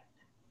set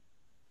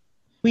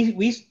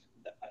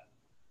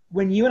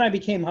when you and I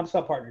became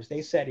HubSpot partners,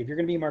 they said, if you're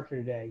going to be a marketer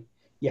today,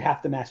 you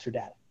have to master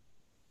data.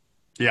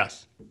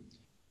 Yes.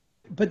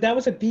 But that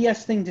was a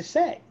BS thing to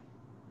say.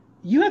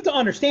 You have to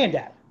understand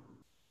data.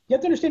 You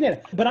have to understand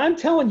data. But I'm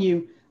telling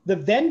you, the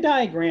Venn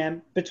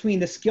diagram between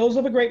the skills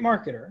of a great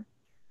marketer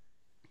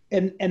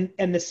and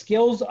the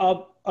skills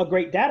of a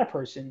great data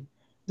person,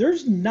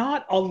 there's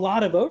not a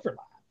lot of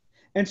overlap.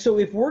 And so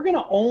if we're going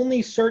to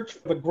only search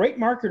for a great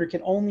marketer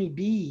can only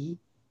be,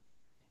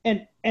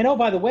 and oh,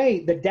 by the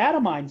way, the data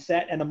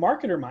mindset and the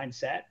marketer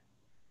mindset,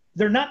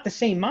 they're not the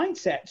same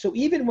mindset. So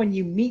even when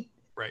you meet,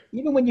 right,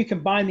 even when you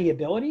combine the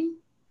ability,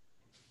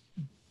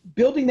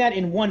 building that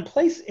in one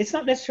place, it's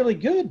not necessarily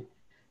good.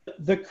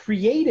 The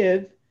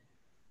creative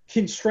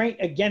constraint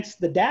against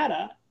the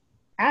data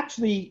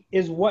actually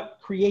is what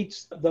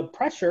creates the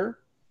pressure,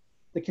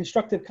 the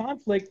constructive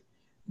conflict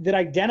that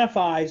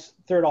identifies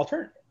third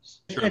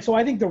alternatives. Sure. And so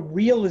I think the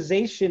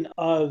realization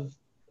of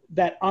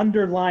that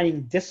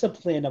underlying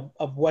discipline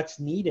of what's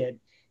needed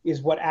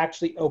is what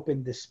actually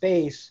opened the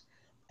space.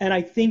 And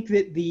I think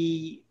that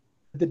the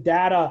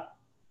data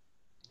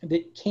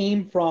that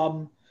came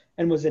from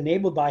and was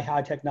enabled by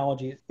high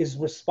technology is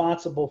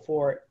responsible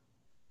for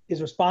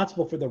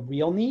the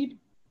real need.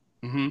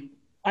 Mm-hmm.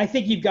 I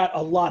think you've got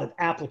a lot of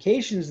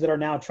applications that are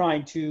now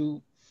trying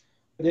to,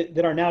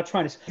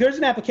 there's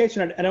an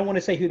application, I don't want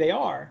to say who they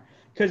are,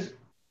 because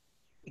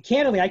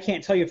candidly, I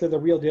can't tell you if they're the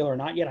real deal or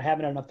not yet. I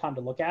haven't had enough time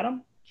to look at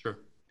them. Sure.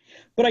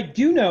 But I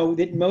do know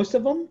that most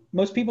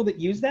people that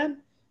use them,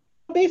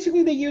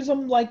 basically they use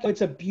them like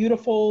it's a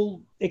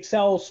beautiful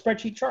Excel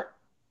spreadsheet chart.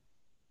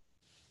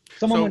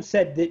 Someone once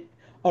said that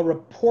a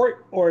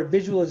report or a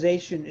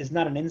visualization is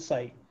not an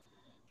insight,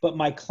 but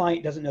my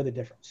client doesn't know the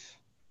difference.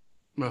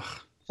 Ugh.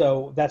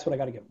 So that's what I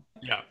got to give them.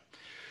 Yeah.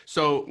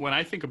 So when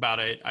I think about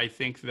it, I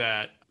think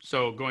that,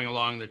 so going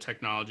along the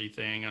technology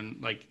thing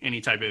and like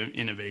any type of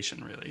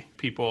innovation, really,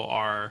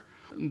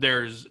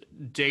 there's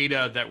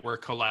data that we're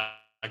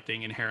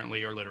collecting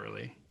inherently or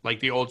literally. Like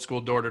the old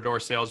school door-to-door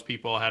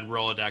salespeople had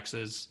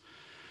Rolodexes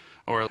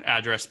or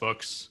address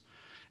books,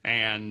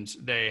 and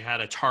they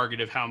had a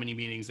target of how many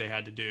meetings they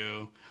had to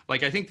do.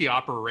 Like, I think the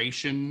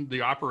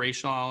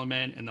operational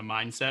element and the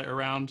mindset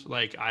around,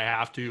 like, I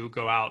have to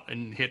go out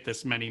and hit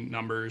this many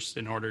numbers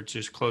in order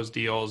to close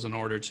deals, in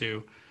order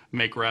to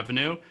make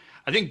revenue.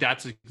 I think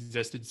that's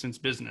existed since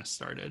business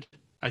started.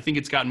 I think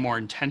it's gotten more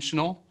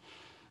intentional,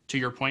 to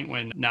your point,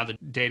 when now the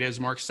data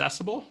is more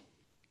accessible.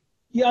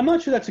 Yeah, I'm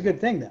not sure that's a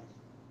good thing, though.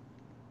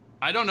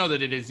 I don't know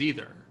that it is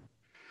either.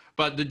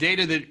 But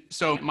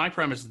so my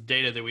premise, the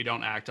data that we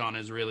don't act on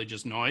is really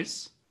just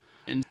noise.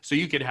 And so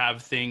you could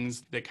have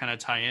things that kind of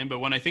tie in. But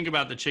when I think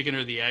about the chicken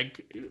or the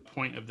egg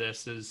point of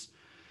this is,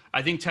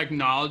 I think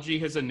technology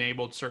has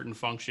enabled certain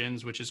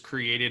functions, which has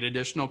created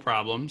additional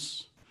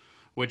problems,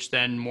 which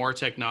then more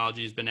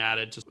technology has been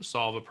added to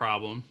solve a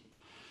problem,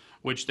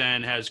 which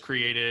then has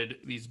created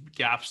these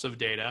gaps of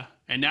data.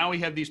 And now we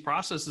have these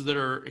processes that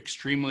are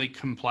extremely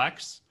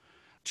complex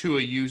to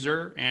a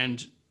user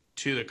and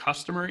to the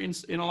customer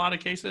in a lot of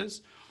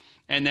cases.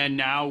 And then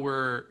now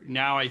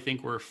I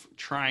think we're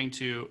trying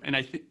to,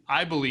 and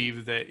I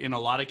believe that in a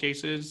lot of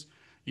cases,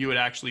 you would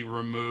actually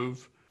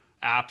remove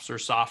apps or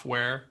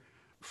software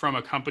from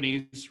a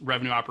company's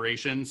revenue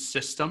operations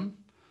system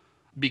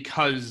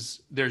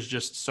because there's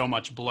just so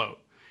much bloat.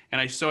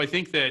 And so I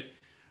think that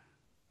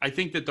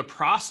the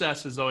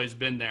process has always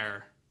been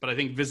there, but I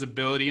think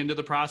visibility into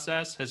the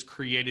process has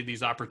created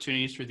these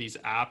opportunities for these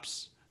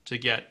apps to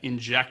get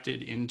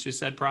injected into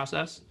said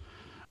process,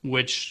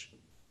 which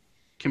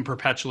can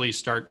perpetually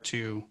start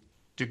to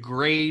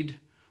degrade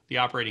the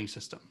operating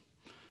system.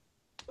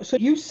 So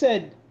you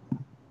said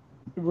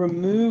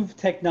remove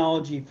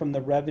technology from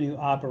the revenue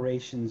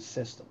operations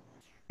system.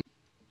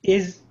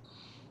 Is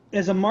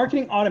a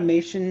marketing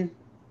automation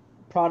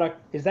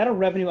product, is that a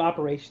revenue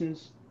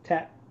operations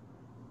tech?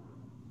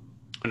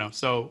 No,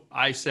 so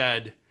I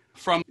said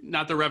from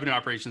not the revenue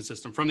operations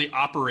system, from the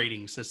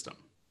operating system.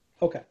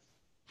 Okay.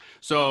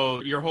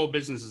 So your whole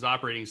business's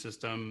operating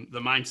system, the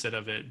mindset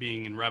of it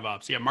being in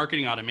RevOps, yeah,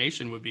 marketing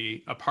automation would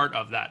be a part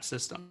of that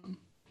system,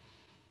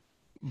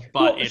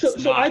 but Well,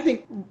 it's so I not.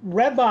 think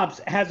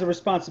RevOps has a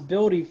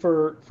responsibility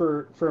for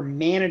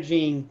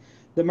managing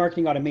the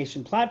marketing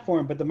automation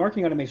platform, but the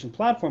marketing automation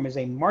platform is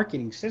a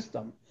marketing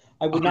system.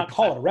 I would not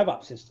call 100%. it a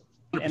RevOps system.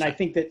 And I 100%.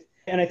 think that,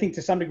 and I think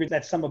to some degree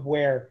that's some of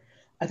where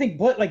I think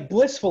like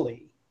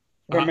Blissfully,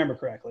 if I Uh-huh. remember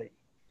correctly,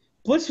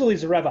 Blissfully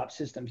is a RevOps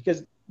system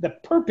because the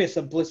purpose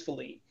of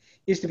Blissfully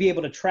is to be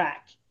able to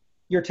track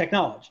your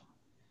technology,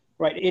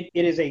 right? It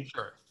is a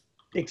Sure.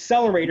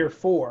 accelerator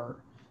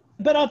for,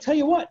 but I'll tell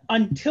you what,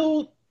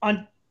 until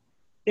on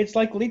it's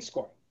like lead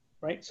scoring,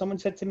 right? Someone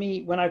said to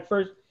me when I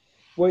first,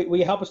 will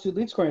you help us do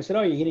lead scoring? I said,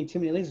 oh, you're getting too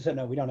many leads. I said,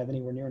 no, we don't have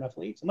anywhere near enough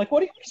leads. I'm like,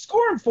 what are you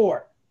scoring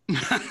for?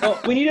 Well,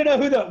 we need to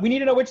know we need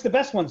to know which the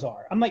best ones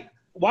are. I'm like,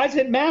 why does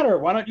it matter?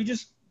 Why don't you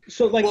just,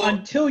 so like Well,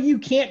 until you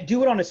can't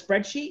do it on a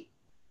spreadsheet,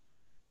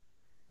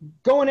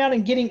 going out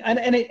and getting,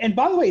 and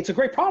by the way, it's a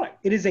great product.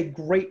 It is a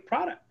great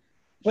product.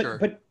 But, sure.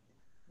 but,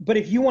 but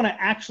if you want to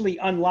actually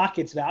unlock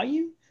its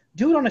value,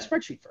 do it on a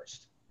spreadsheet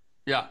first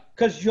Yeah.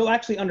 because you'll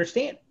actually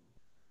understand,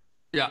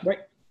 Yeah. right?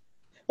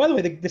 By the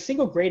way, the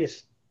single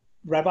greatest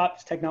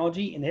RevOps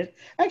technology in it,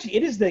 actually,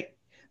 it is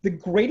the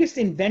greatest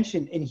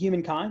invention in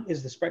humankind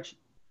is the spreadsheet.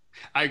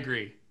 I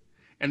agree.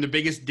 And the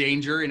biggest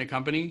danger in a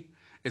company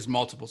is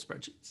multiple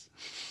spreadsheets.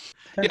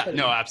 Depends Yeah, how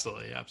no, you,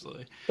 absolutely,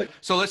 absolutely. but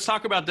So let's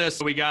talk about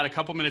this. We got a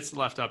couple minutes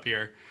left up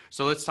here.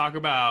 So let's talk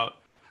about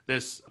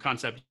this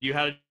concept. You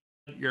had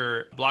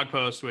your blog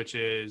post, which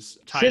is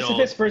Sisyphus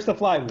titled, versus the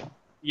flywheel.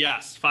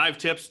 yes, 5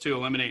 tips to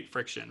eliminate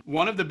friction.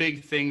 One of the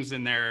big things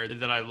in there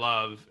that I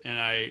love, and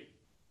I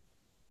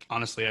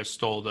honestly, I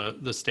stole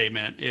the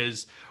statement,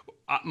 is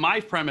my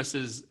premise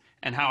is,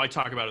 and how I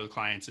talk about it with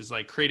clients is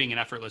like creating an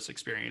effortless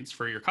experience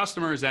for your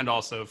customers and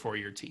also for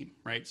your team,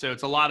 right? So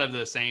it's a lot of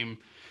the same,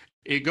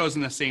 it goes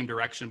in the same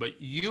direction,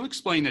 but you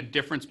explain the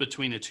difference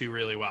between the two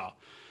really well.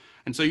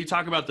 And so you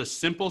talk about the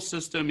simple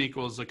system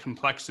equals a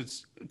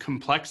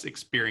complex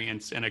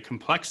experience, and a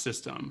complex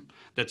system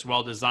that's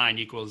well designed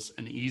equals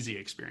an easy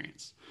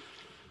experience.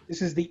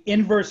 This is the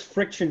inverse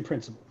friction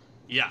principle.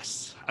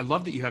 Yes, I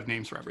love that you have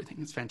names for everything.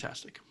 It's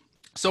fantastic.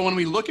 So when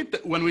we look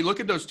at when we look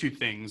at those two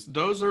things,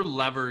 those are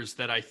levers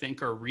that I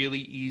think are really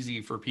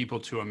easy for people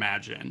to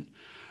imagine,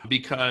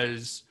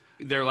 because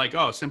they're like,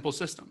 oh, simple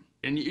system,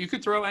 and you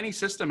could throw any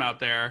system out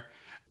there.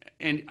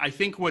 And I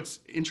think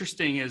what's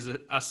interesting is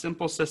a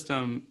simple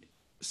system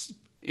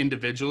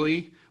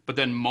individually, but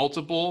then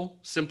multiple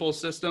simple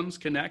systems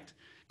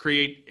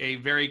create a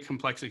very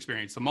complex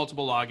experience. The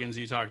multiple logins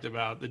you talked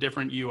about, the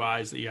different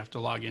UIs that you have to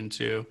log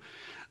into,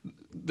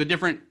 the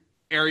different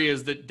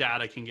areas that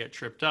data can get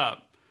tripped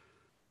up.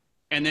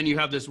 And then you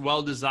have this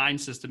well-designed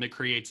system that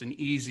creates an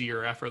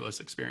easier, effortless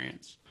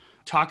experience.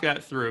 Talk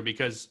that through,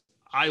 because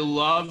I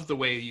love the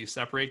way you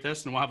separate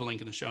this, and we'll have a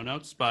link in the show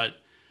notes, but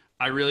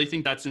I really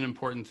think that's an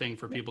important thing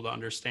for people to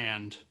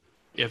understand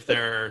if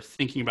they're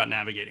thinking about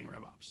navigating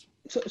RevOps.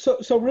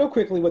 So real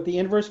quickly, what the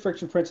inverse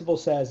friction principle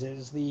says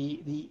is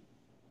the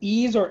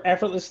ease or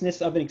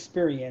effortlessness of an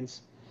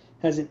experience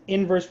has an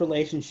inverse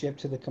relationship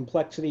to the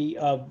complexity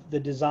of the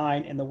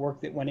design and the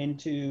work that went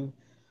into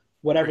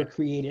whatever Great.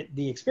 created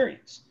the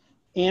experience.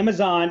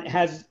 Amazon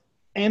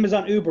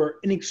Uber,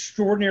 an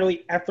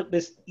extraordinarily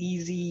effortless,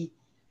 easy,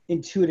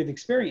 intuitive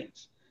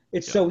experience.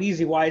 It's Yeah. so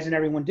easy. Why isn't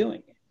everyone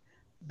doing it?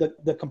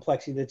 The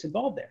complexity that's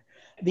involved there.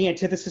 The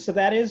antithesis of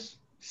that is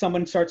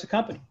someone starts a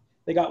company.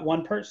 They got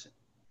one person.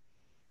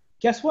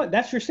 Guess what?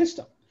 That's your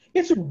system.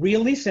 It's a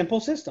really simple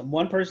system.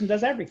 One person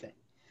does everything.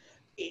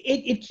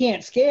 It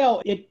can't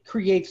scale. It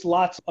creates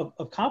lots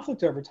of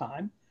conflict over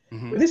time.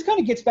 Mm-hmm. This kind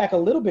of gets back a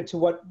little bit to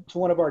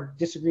one of our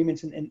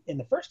disagreements in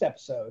the first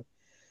episode,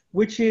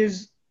 which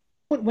is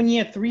when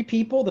you have 3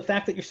 people, the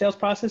fact that your sales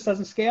process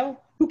doesn't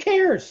scale, who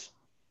cares?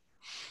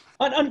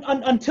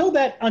 Until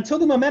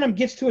the momentum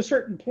gets to a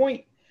certain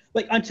point,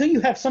 like until you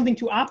have something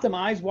to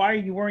optimize, why are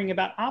you worrying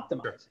about Sure.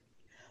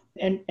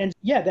 optimizing? And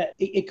yeah, that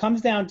it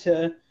comes down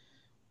to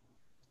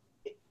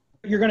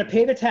you're going to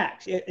pay the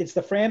tax. It's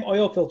the Fram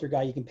oil filter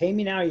guy. You can pay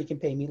me now, or you can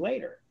pay me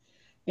later.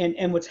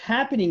 And what's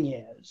happening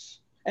is,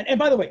 and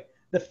by the way,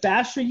 the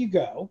faster you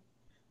go,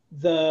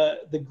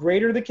 the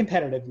greater the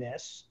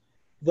competitiveness,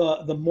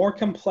 the more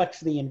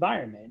complex the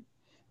environment,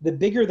 the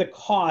bigger the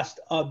cost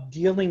of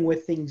dealing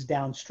with things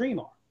downstream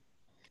are.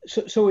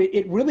 So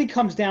it really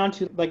comes down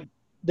to like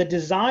the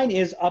design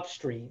is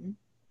upstream,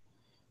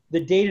 the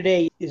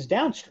day-to-day is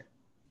downstream.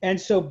 And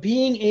so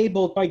being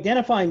able to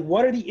identifying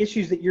what are the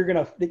issues that you're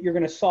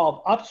gonna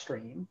solve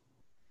upstream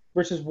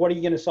versus what are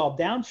you gonna solve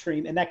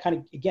downstream, and that kind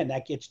of again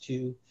that gets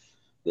to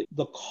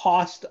the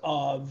cost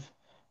of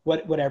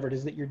whatever it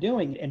is that you're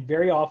doing. And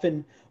very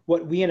often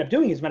what we end up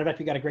doing is, as a matter of fact,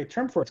 we got a great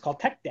term for it. It's called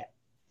tech debt.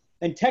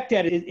 And tech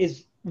debt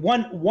is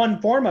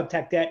one form of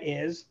tech debt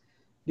is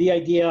the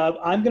idea of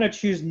I'm going to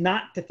choose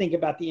not to think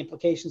about the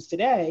implications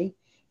today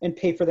and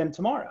pay for them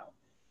tomorrow.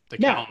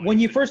 Now, when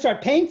you first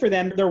start paying for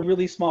them, they're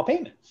really small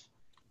payments.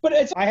 But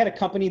I had a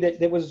company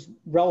that was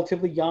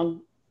relatively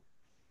young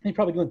They're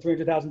probably doing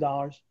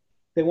 $300,000.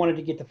 They wanted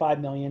to get to 5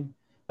 million.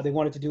 They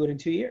wanted to do it in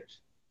 2 years.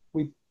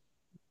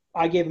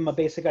 I gave them a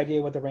basic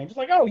idea what the range was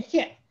like. Oh, you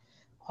can't.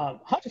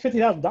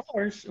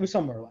 $150,000. It was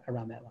somewhere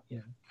around that.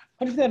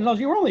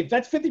 $150,000.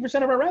 That's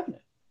 50% of our revenue.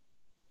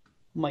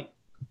 I'm like,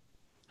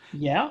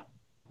 yeah,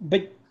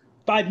 but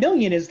 5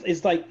 million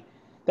is like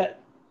that.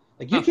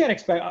 Like you can't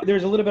expect.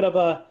 There's a little bit of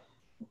a.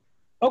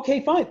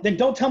 Okay, fine. Then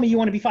don't tell me you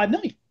want to be 5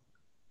 million.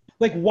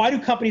 Like, why do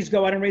companies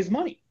go out and raise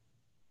money?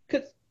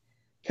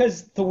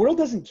 Because the world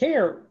doesn't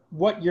care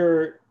what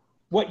your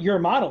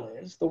model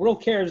is. The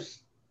world cares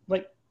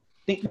like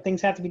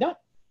things have to be done,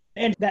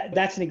 and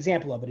that's an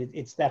example of it.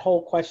 It's that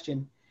whole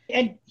question.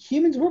 And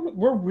humans,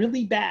 we're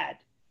really bad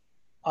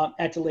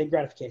at delayed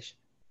gratification.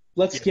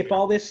 Let's skip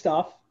all this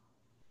stuff,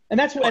 and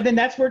that's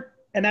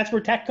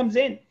where tech comes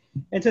in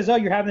and says, oh,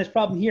 you're having this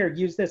problem here.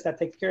 Use this. That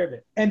takes care of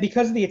it. And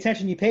because of the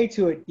attention you pay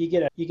to it, you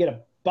get a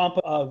bump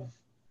of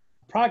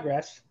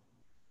progress.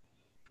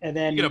 And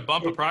then you get a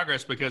bump of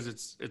progress because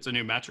it's a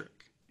new metric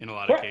in a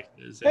lot of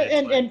cases.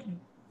 And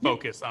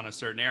focus on a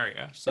certain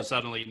area. So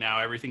suddenly now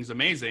everything's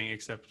amazing,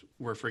 except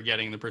we're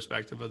forgetting the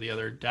perspective of the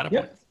other data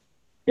points.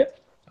 Yep.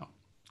 So,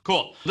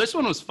 cool. This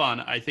one was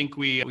fun. I think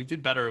we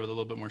did better with a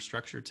little bit more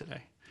structure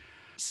today.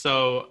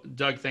 So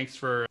Doug, thanks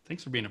for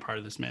being a part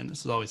of this, man.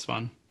 This is always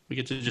fun. We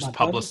get to just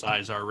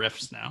publicize our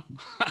riffs now.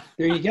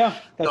 There you go.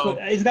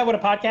 Isn't that what a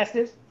podcast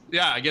is?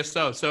 Yeah, I guess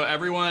so. So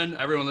everyone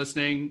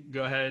listening,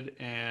 go ahead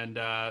and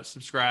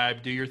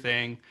subscribe, do your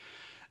thing.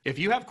 If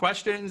you have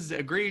questions,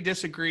 agree,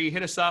 disagree,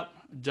 hit us up.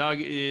 Doug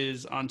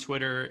is on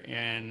Twitter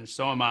and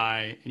so am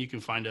I. And you can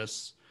find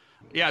us.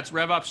 Yeah, it's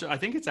RevOps Show. I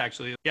think it's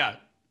actually,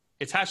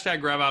 it's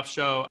 #RevOps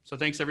Show. So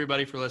thanks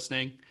everybody for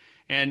listening.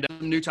 And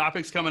new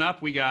topics coming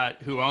up. We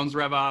got who owns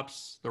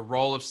RevOps, the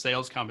role of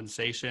sales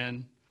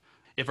compensation.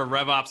 If a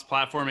RevOps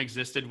platform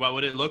existed, what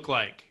would it look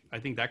like? I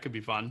think that could be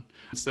fun.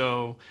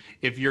 So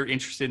if you're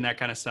interested in that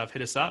kind of stuff,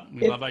 hit us up.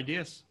 We love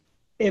ideas.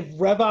 If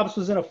RevOps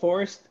was in a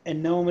forest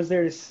and no one was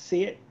there to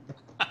see it,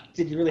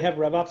 did you really have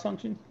RevOps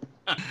function?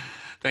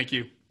 Thank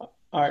you. All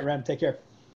right, Rem, take care.